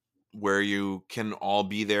 where you can all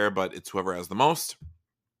be there but it's whoever has the most,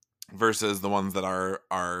 versus the ones that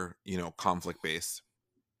are conflict based.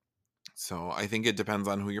 So I think it depends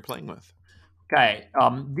on who you're playing with. okay.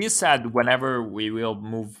 This said, whenever we will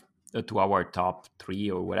move to our top three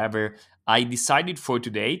or whatever, I decided for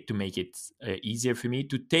today to make it easier for me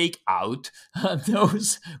to take out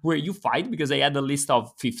those where you fight because I had a list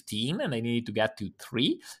of 15 and I needed to get to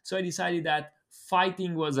three. So I decided that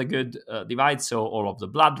fighting was a good divide. So all of the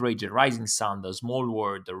Blood Rage, the Rising Sun, the Small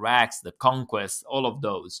World, the Rex, the Conquest, all of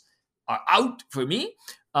those are out for me.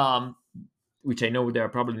 Which I know they're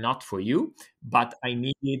probably not for you, but I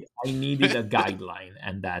needed a guideline,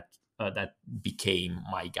 and that became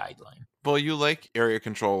my guideline. Well, you like area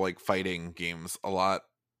control, like fighting games, a lot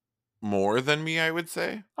more than me, I would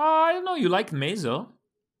say. I don't know. You like Mesa?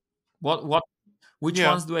 What? Which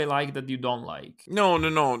Yeah. ones do I like that you don't like? No, no,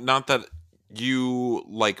 no. Not that you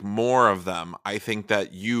like more of them. I think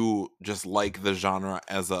that you just like the genre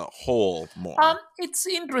as a whole more. It's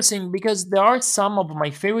interesting because there are some of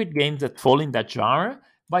my favorite games that fall in that genre.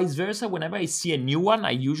 Vice versa, whenever I see a new one,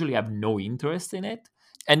 I usually have no interest in it.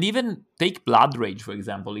 And even take Blood Rage, for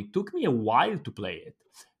example. It took me a while to play it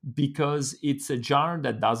because it's a genre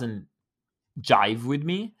that doesn't jive with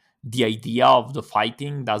me. The idea of the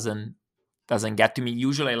fighting doesn't get to me.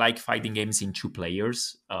 Usually, I like fighting games in two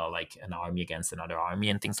players, like an army against another army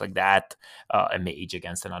and things like that, a mage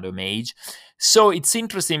against another mage. So it's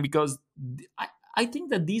interesting because I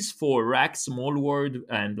think that these four, Rex, Small World,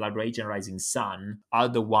 and Blood Rage and Rising Sun, are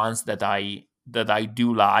the ones that I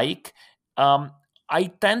do like. Um, I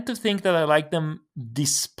tend to think that I like them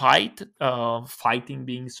despite fighting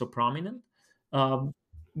being so prominent. Um,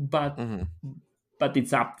 but Hmm. but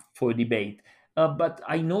it's up for debate. But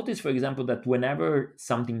I noticed, for example, that whenever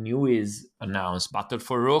something new is announced, Battle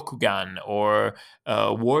for Rokugan or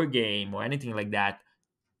War Game or anything like that,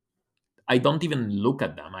 I don't even look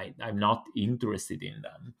at them. I'm not interested in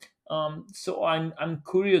them. So I'm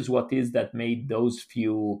curious what is that made those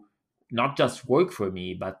few not just work for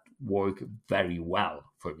me, but work very well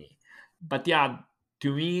for me. But yeah,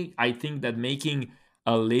 to me, I think that making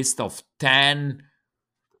a list of 10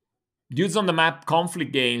 dudes on the map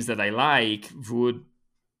conflict games that I like would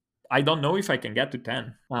I don't know if I can get to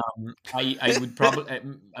 10. I would probably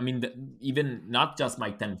I mean even not just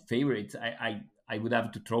my 10 favorites. I would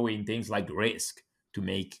have to throw in things like Risk to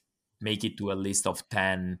make it to a list of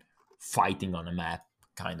 10 fighting on a map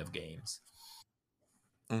kind of games.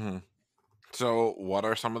 Hmm. So, what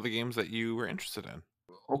are some of the games that you were interested in?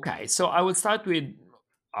 Okay, so I will start with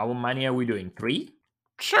how many are we doing? 3.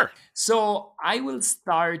 Sure. So I will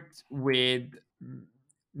start with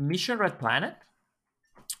Mission Red Planet,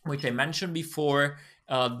 which I mentioned before.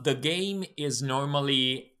 The game is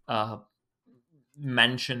normally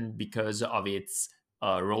mentioned because of its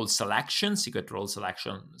role selection, secret role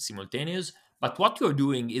selection simultaneous. But what you're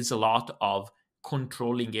doing is a lot of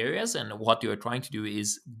controlling areas, and what you're trying to do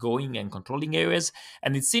is going and controlling areas.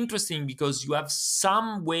 And it's interesting because you have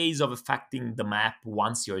some ways of affecting the map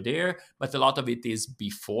once you're there, but a lot of it is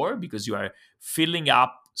before because you are filling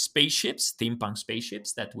up spaceships, steampunk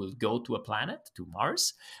spaceships that will go to a planet, to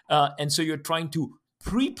Mars. And so you're trying to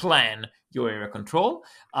pre-plan your area control.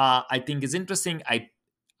 I think is interesting.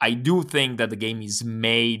 I do think that the game is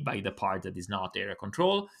made by the part that is not area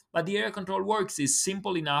control, but the area control works is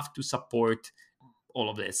simple enough to support all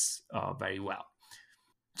of this very well.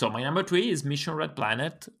 So my number 3 is Mission Red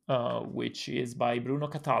Planet, which is by Bruno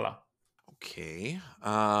Catala. Okay.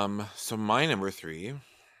 So my number 3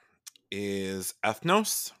 is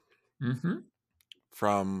Ethnos Hmm.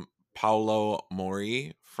 from Paolo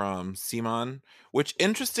Mori from Simon, which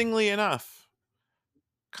interestingly enough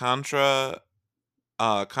contra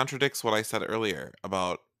contradicts what I said earlier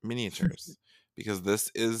about miniatures, because this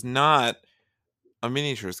is not a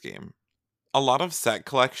miniatures game. A lot of set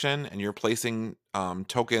collection, and you're placing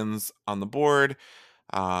tokens on the board.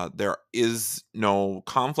 There is no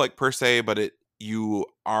conflict per se, but you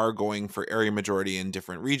are going for area majority in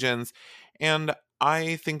different regions. And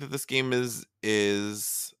I think that this game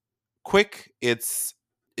is quick. It's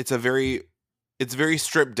a very it's very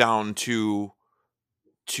stripped down to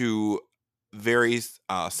very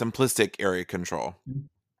simplistic area control.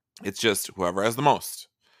 It's just whoever has the most,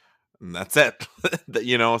 and that's it.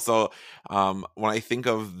 So when I think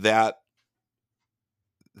of that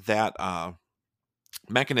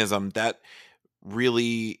mechanism, that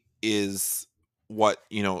really is what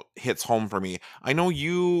hits home for me. I know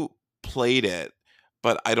you played it,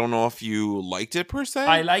 but I don't know if you liked it per I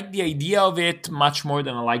se. like the idea of it much more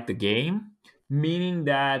than I like the game, meaning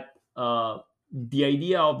that the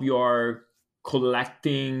idea of your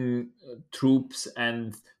collecting troops,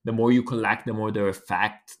 and the more you collect, the more the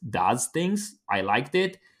effect does things. I liked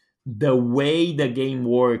it. The way the game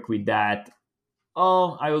worked with that,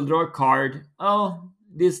 oh, I will draw a card. Oh,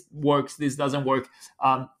 this works. This doesn't work.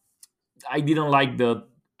 Um, I didn't like that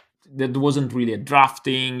wasn't really a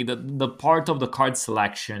drafting. The part of the card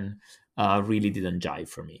selection really didn't jive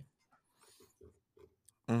for me.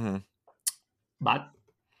 Hmm. But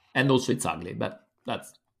and also it's ugly, but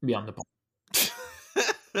that's beyond the point.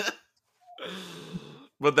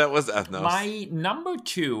 But that was Ethnos. My number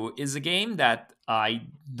two is a game that I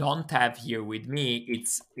don't have here with me.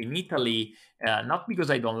 It's in Italy, not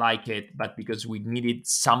because I don't like it, but because we needed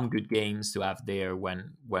some good games to have there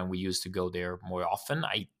when we used to go there more often.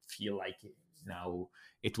 I feel like now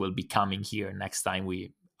it will be coming here next time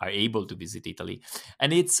we are able to visit Italy,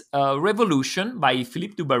 and it's Revolution by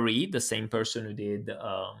Philippe Dubarry, the same person who did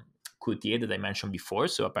Coutier that I mentioned before.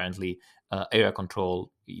 So apparently, area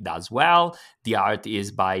control he does well. The art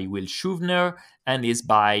is by Will Schuvner and is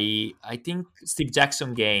by, I think, Steve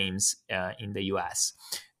Jackson Games in the US.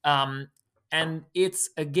 Um, and it's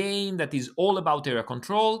a game that is all about area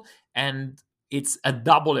control, and it's a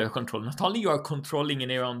double area control. Not only you are controlling an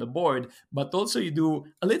area on the board, but also you do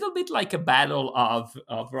a little bit like a battle of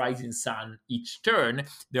Rising Sun each turn.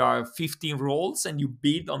 There are 15 rolls, and you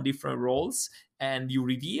bid on different rolls, and you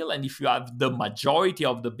reveal. And if you have the majority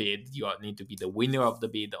of the bid, you need to be the winner of the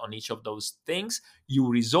bid on each of those things. You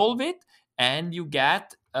resolve it, and you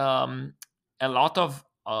get a lot of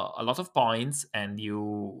points, and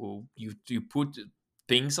you put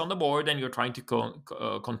things on the board, and you're trying to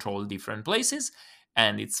control different places.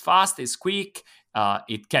 And it's fast, it's quick.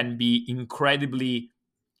 It can be incredibly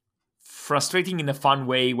frustrating in a fun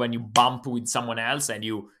way when you bump with someone else and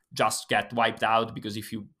you just get wiped out, because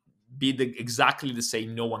if you bid exactly the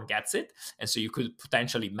same, no one gets it, and so you could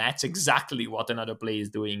potentially match exactly what another player is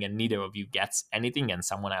doing, and neither of you gets anything, and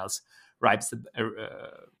someone else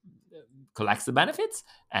collects the benefits,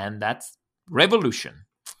 and that's Revolution.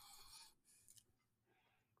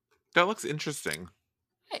 That looks interesting.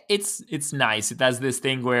 It's nice. It has this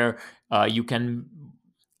thing where you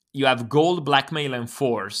have gold, blackmail, and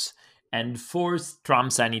force, and force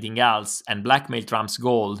trumps anything else, and blackmail trumps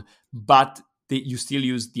gold, but you still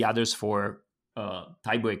use the others for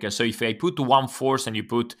tiebreaker. So if I put one force and you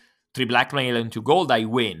put three blackmail into gold, I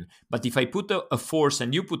win. But if I put a force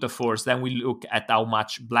and you put a force, then we look at how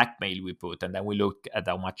much blackmail we put, and then we look at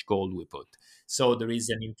how much gold we put. So there is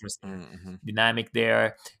an interesting Mm-hmm. dynamic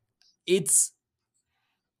there. It's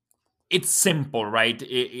simple, right?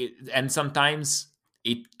 And sometimes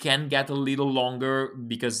it can get a little longer,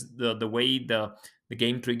 because the way the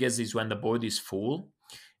game triggers is when the board is full,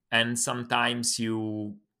 and sometimes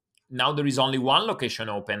you now there is only one location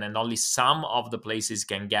open, and only some of the places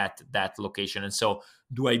can get that location. And so,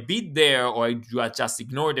 do I bid there, or do I just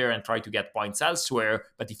ignore there and try to get points elsewhere?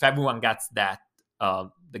 But if everyone gets that,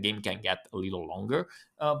 the game can get a little longer.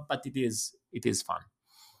 But it is fun.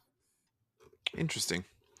 Interesting.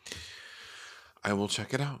 I will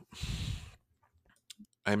check it out.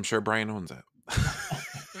 I'm sure Brian owns it.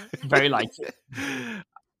 Very likely.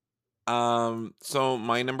 So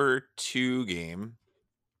my number 2 game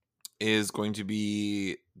is going to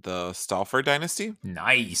be the Stalford Dynasty.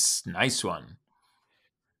 Nice one.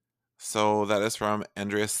 So that is from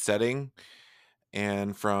Andreas Setting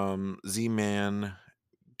and from Z-Man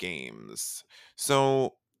Games.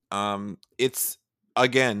 So it's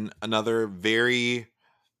again another very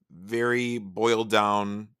very boiled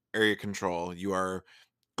down area control. You are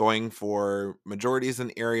going for majorities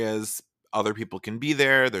in areas. Other people can be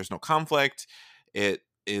there. There's no conflict. It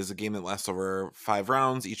is a game that lasts over 5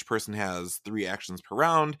 rounds. Each person has 3 actions per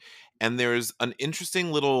round, and there's an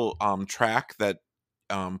interesting little track that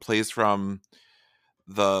plays from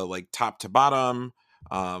the like top to bottom,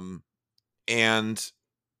 and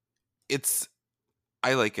it's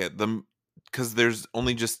I like it because there's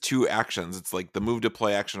only just 2 actions. It's like the move to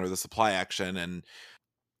play action or the supply action, and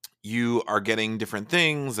you are getting different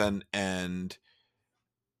things, and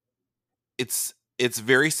it's it's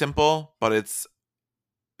very simple, but it's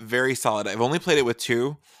very solid. I've only played it with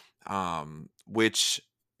 2, which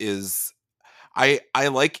is I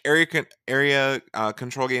like area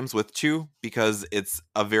control games with 2 because it's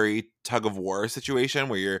a very tug of war situation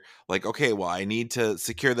where you're like, okay, well, I need to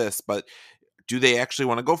secure this, but do they actually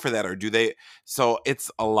want to go for that, or do they? So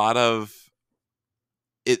it's a lot of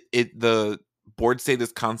the board state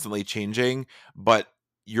is constantly changing, but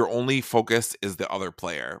your only focus is the other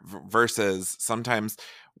player versus sometimes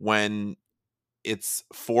when it's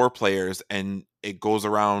 4 players and it goes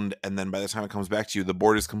around, and then by the time it comes back to you, the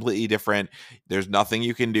board is completely different. There's nothing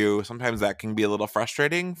you can do. Sometimes that can be a little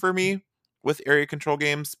frustrating for me with area control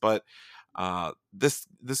games, but this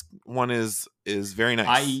one is very nice.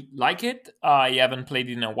 I like it. I haven't played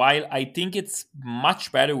it in a while. I think it's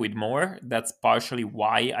much better with more. That's partially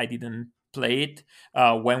why I didn't play it.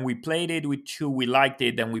 When we played it with 2, we liked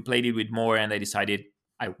it. Then we played it with more, and I decided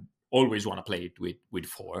I always want to play it with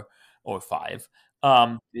 4 or 5.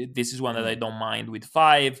 This is one that I Mhm. don't mind with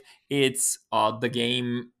 5. It's the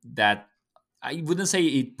game that I wouldn't say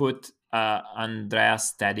it put Andreas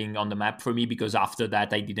Stedding on the map for me, because after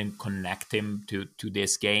that I didn't connect him to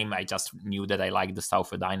this game. I just knew that I liked the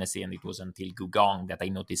Stauffer Dynasty, and it was until Gugong that I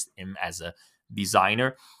noticed him as a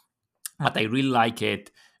designer. But I really like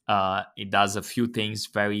it. It does a few things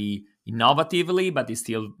very innovatively, but it's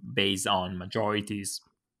still based on majorities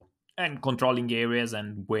and controlling areas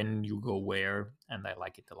and when you go where, and I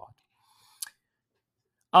like it a lot.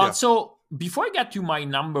 Yeah. So before I get to my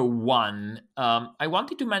number one, I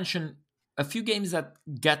wanted to mention a few games that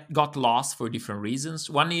got lost for different reasons.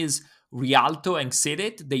 One is Rialto and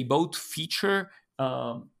Xidit. They both feature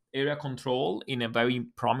area control in a very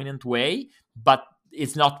prominent way, but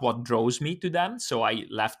it's not what draws me to them. So I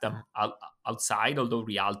left them outside, although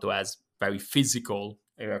Rialto has very physical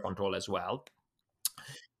area control as well.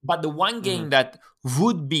 But the one Hmm. game that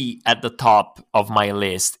would be at the top of my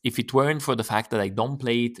list, if it weren't for the fact that I don't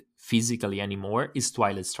play it physically anymore, is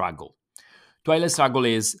Twilight Struggle. Twilight Struggle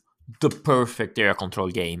is the perfect area control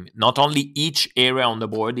game. Not only each area on the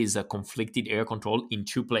board is a conflicted area control in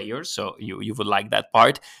 2 players, so you would like that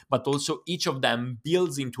part, but also each of them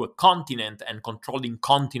builds into a continent, and controlling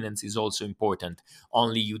continents is also important.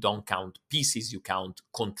 Only you don't count pieces, you count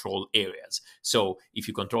control areas. So if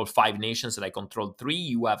you control 5 nations and I control 3,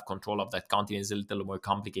 you have control of that continent. It's a little more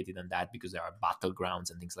complicated than that because there are battlegrounds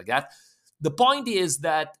and things like that. The point is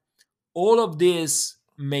that all of this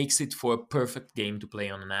makes it for a perfect game to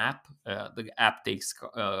play on an app. The app takes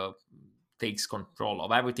control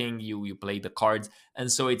of everything. You play the cards,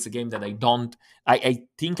 and so it's a game that I don't. I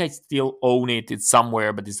think I still own it. It's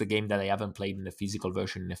somewhere, but it's a game that I haven't played in the physical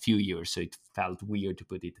version in a few years, so it felt weird to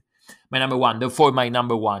put it. My number one. Therefore, my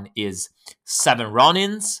number one is Seven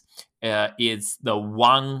Ronins. It's the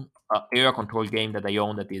one area control game that I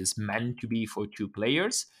own that is meant to be for 2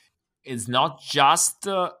 players. It's not just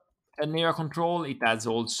an area control, it has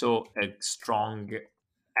also a strong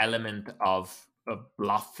element of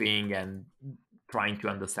bluffing and trying to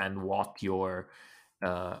understand what your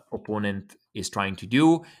opponent is trying to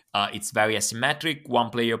do. It's very asymmetric. One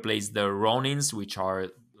player plays the Ronins, which are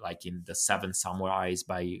like in the Seven Samurais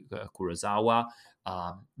by Kurosawa.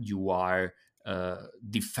 You are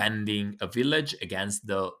defending a village against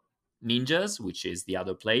the ninjas, which is the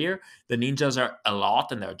other player. The ninjas are a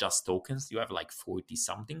lot and they're just tokens. You have like 40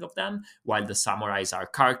 something of them, while the samurais are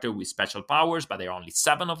character with special powers, but there are only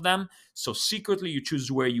 7 of them. So secretly you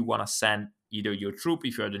choose where you want to send either your troop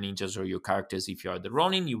if you're the ninjas, or your characters if you're the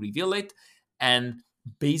Ronin. You reveal it, and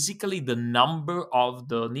basically the number of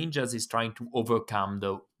the ninjas is trying to overcome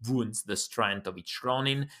the wounds, the strength of each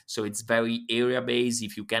Ronin. So it's very area based.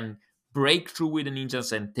 If you can break through with the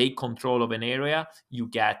ninjas and take control of an area, you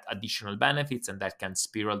get additional benefits, and that can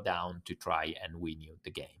spiral down to try and win you the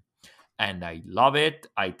game. And I love it.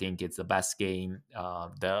 I think it's the best game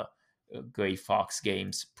the Gray Fox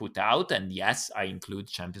games put out. And yes, I include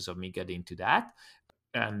Champions of Midgard into that.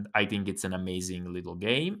 And I think it's an amazing little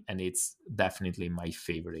game, and it's definitely my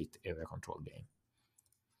favorite area control game.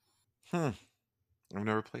 Hmm. I've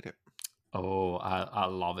never played it. Oh, I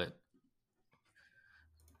love it.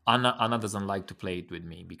 Anna doesn't like to play it with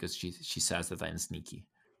me because she says that I'm sneaky,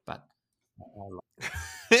 but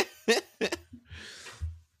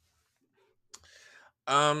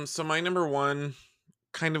So my number one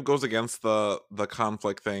kind of goes against the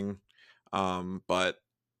conflict thing, but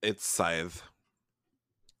it's Scythe.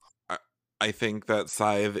 I, I think that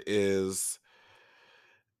Scythe is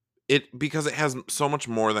it because it has so much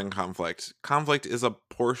more than conflict. Conflict is a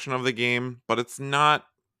portion of the game, but it's not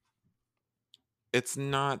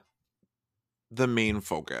the main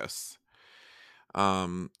focus.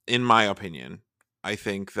 In my opinion. I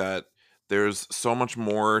think that there's so much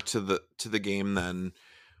more to the game than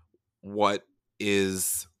what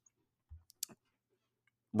is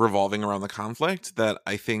revolving around the conflict, that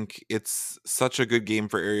I think it's such a good game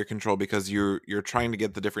for area control, because you're trying to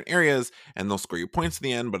get the different areas and they'll score you points in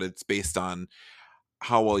the end, but it's based on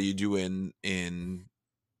how well you do in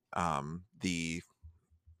the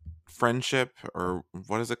friendship, or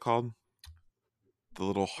what is it called? The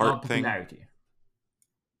little heart thing.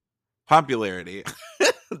 Popularity.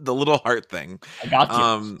 The little heart thing. I got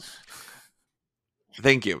you.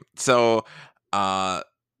 Thank you. So yeah,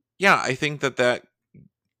 I think that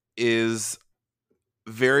is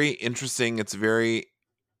very interesting. It's very,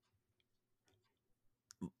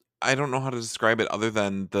 I don't know how to describe it other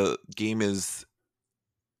than the game is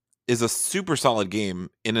a super solid game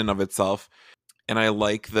in and of itself, and I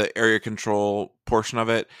like the area control portion of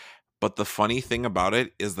it. But the funny thing about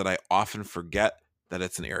it is that I often forget that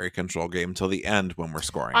it's an area control game till the end when we're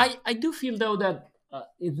scoring. I do feel though that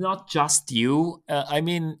it's not just you. I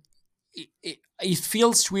mean, it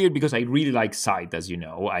feels weird because I really like Sight, as you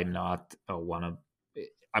know. I'm not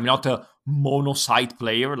I'm not a mono Sight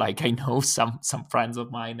player. Like, I know some friends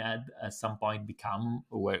of mine had at some point become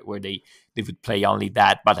where they would play only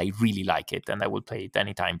that, but I really like it and I will play it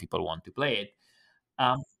anytime people want to play it.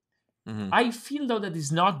 I feel though that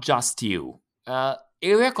it's not just you.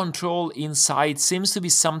 Area control inside seems to be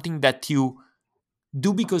something that you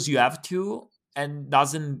do because you have to, and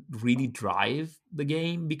doesn't really drive the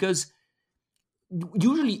game, because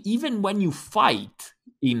usually even when you fight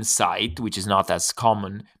inside, which is not as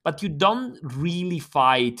common, but you don't really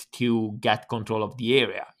fight to get control of the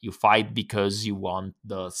area. You fight because you want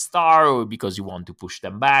the star, or because you want to push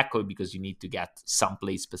them back, or because you need to get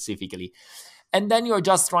someplace specifically, and then you're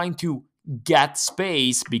just trying to get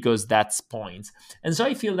space because that's points. And so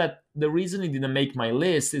I feel that the reason it didn't make my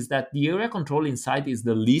list is that the area control inside is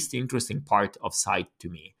the least interesting part of Sight to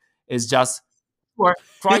me. It's just, or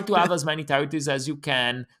try to have as many territories as you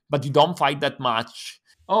can, but you don't fight that much.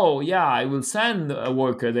 Oh yeah, I will send a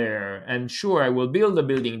worker there, and sure, I will build a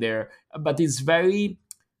building there, but it's very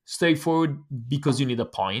straightforward because you need a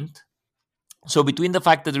point. So between the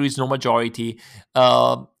fact that there is no majority,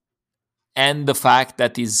 and the fact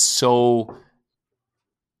that is so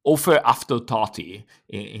over afterthoughty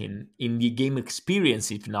in the game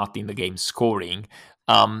experience, if not in the game scoring,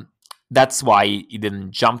 that's why it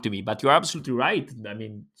didn't jump to me. But you're absolutely right. I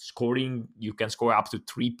mean, scoring, you can score up to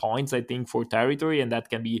 3 points, I think, for territory, and that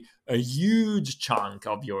can be a huge chunk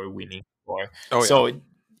of your winning score. So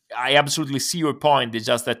I absolutely see your point. It's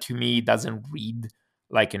just that to me, it doesn't read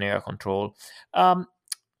like an area control.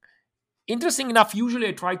 Interesting enough, usually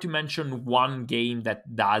I try to mention one game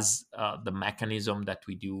that does the mechanism that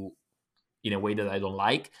we do in a way that I don't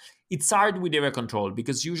like. It's hard with area control,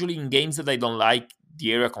 because usually in games that I don't like,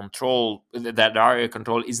 the area control that are area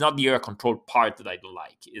control is not the area control part that I don't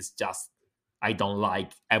like. It's just I don't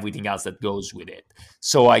like everything else that goes with it.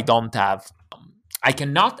 So I don't have. I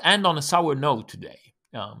cannot end on a sour note today,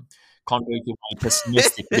 contrary to my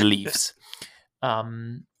pessimistic beliefs.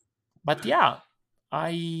 But yeah,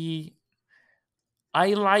 I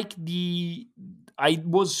like the. I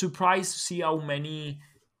was surprised to see how many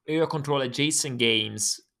area control adjacent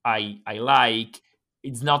games I like.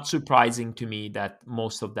 It's not surprising to me that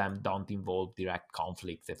most of them don't involve direct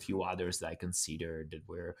conflict. A few others that I consider that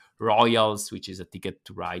were Royals, which is a Ticket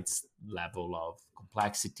to Rides level of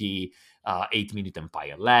complexity, 8-Minute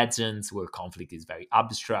Empire Legends, where conflict is very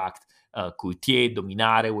abstract, Courtier,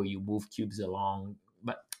 Dominare, where you move cubes along.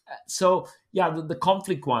 But so yeah, the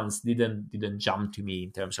conflict ones didn't jump to me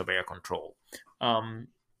in terms of area control.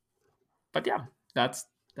 But yeah, that's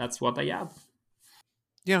what I have.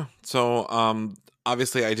 Yeah. So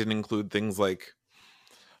obviously I didn't include things like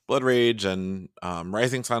Blood Rage and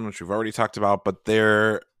Rising Sun, which we've already talked about, but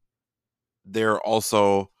they're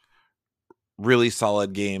also really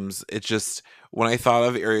solid games. It's just, when I thought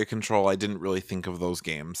of area control, I didn't really think of those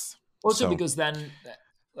games. Also, because then,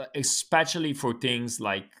 especially for things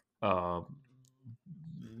like Blood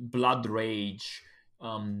Rage,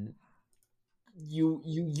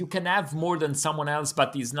 you can have more than someone else,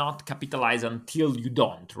 but is not capitalized until you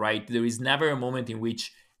don't, right? There is never a moment in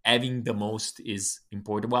which having the most is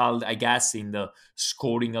important. Well, I guess in the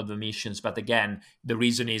scoring of the missions, but again, the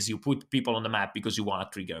reason is you put people on the map because you want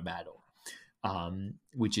to trigger a battle,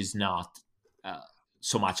 which is not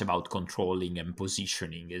so much about controlling and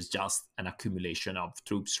positioning. It's just an accumulation of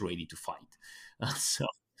troops ready to fight. So,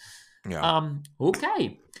 yeah.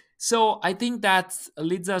 Okay. So I think that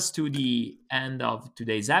leads us to the end of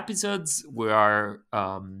today's episodes. We're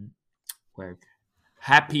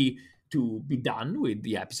happy to be done with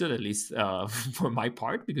the episode, at least for my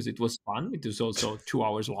part, because it was fun. It was also 2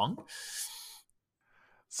 hours long.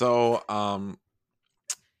 So,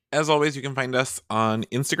 as always, you can find us on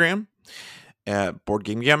Instagram at Board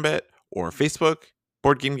Game Gambit or Facebook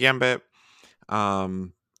Board Game Gambit.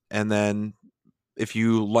 And then if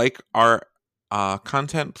you like our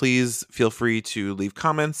content, please feel free to leave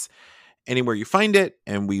comments anywhere you find it,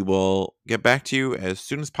 and we will get back to you as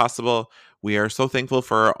soon as possible. We are so thankful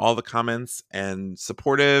for all the comments and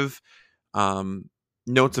supportive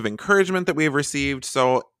notes of encouragement that we've received.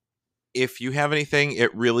 So if you have anything,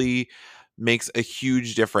 it really makes a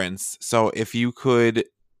huge difference. So if you could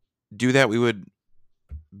do that, we would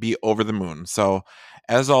be over the moon. So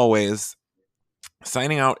as always,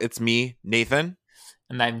 signing out, it's me, Nathan.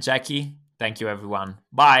 And I'm Jackie. Thank you, everyone.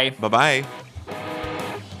 Bye. Bye-bye.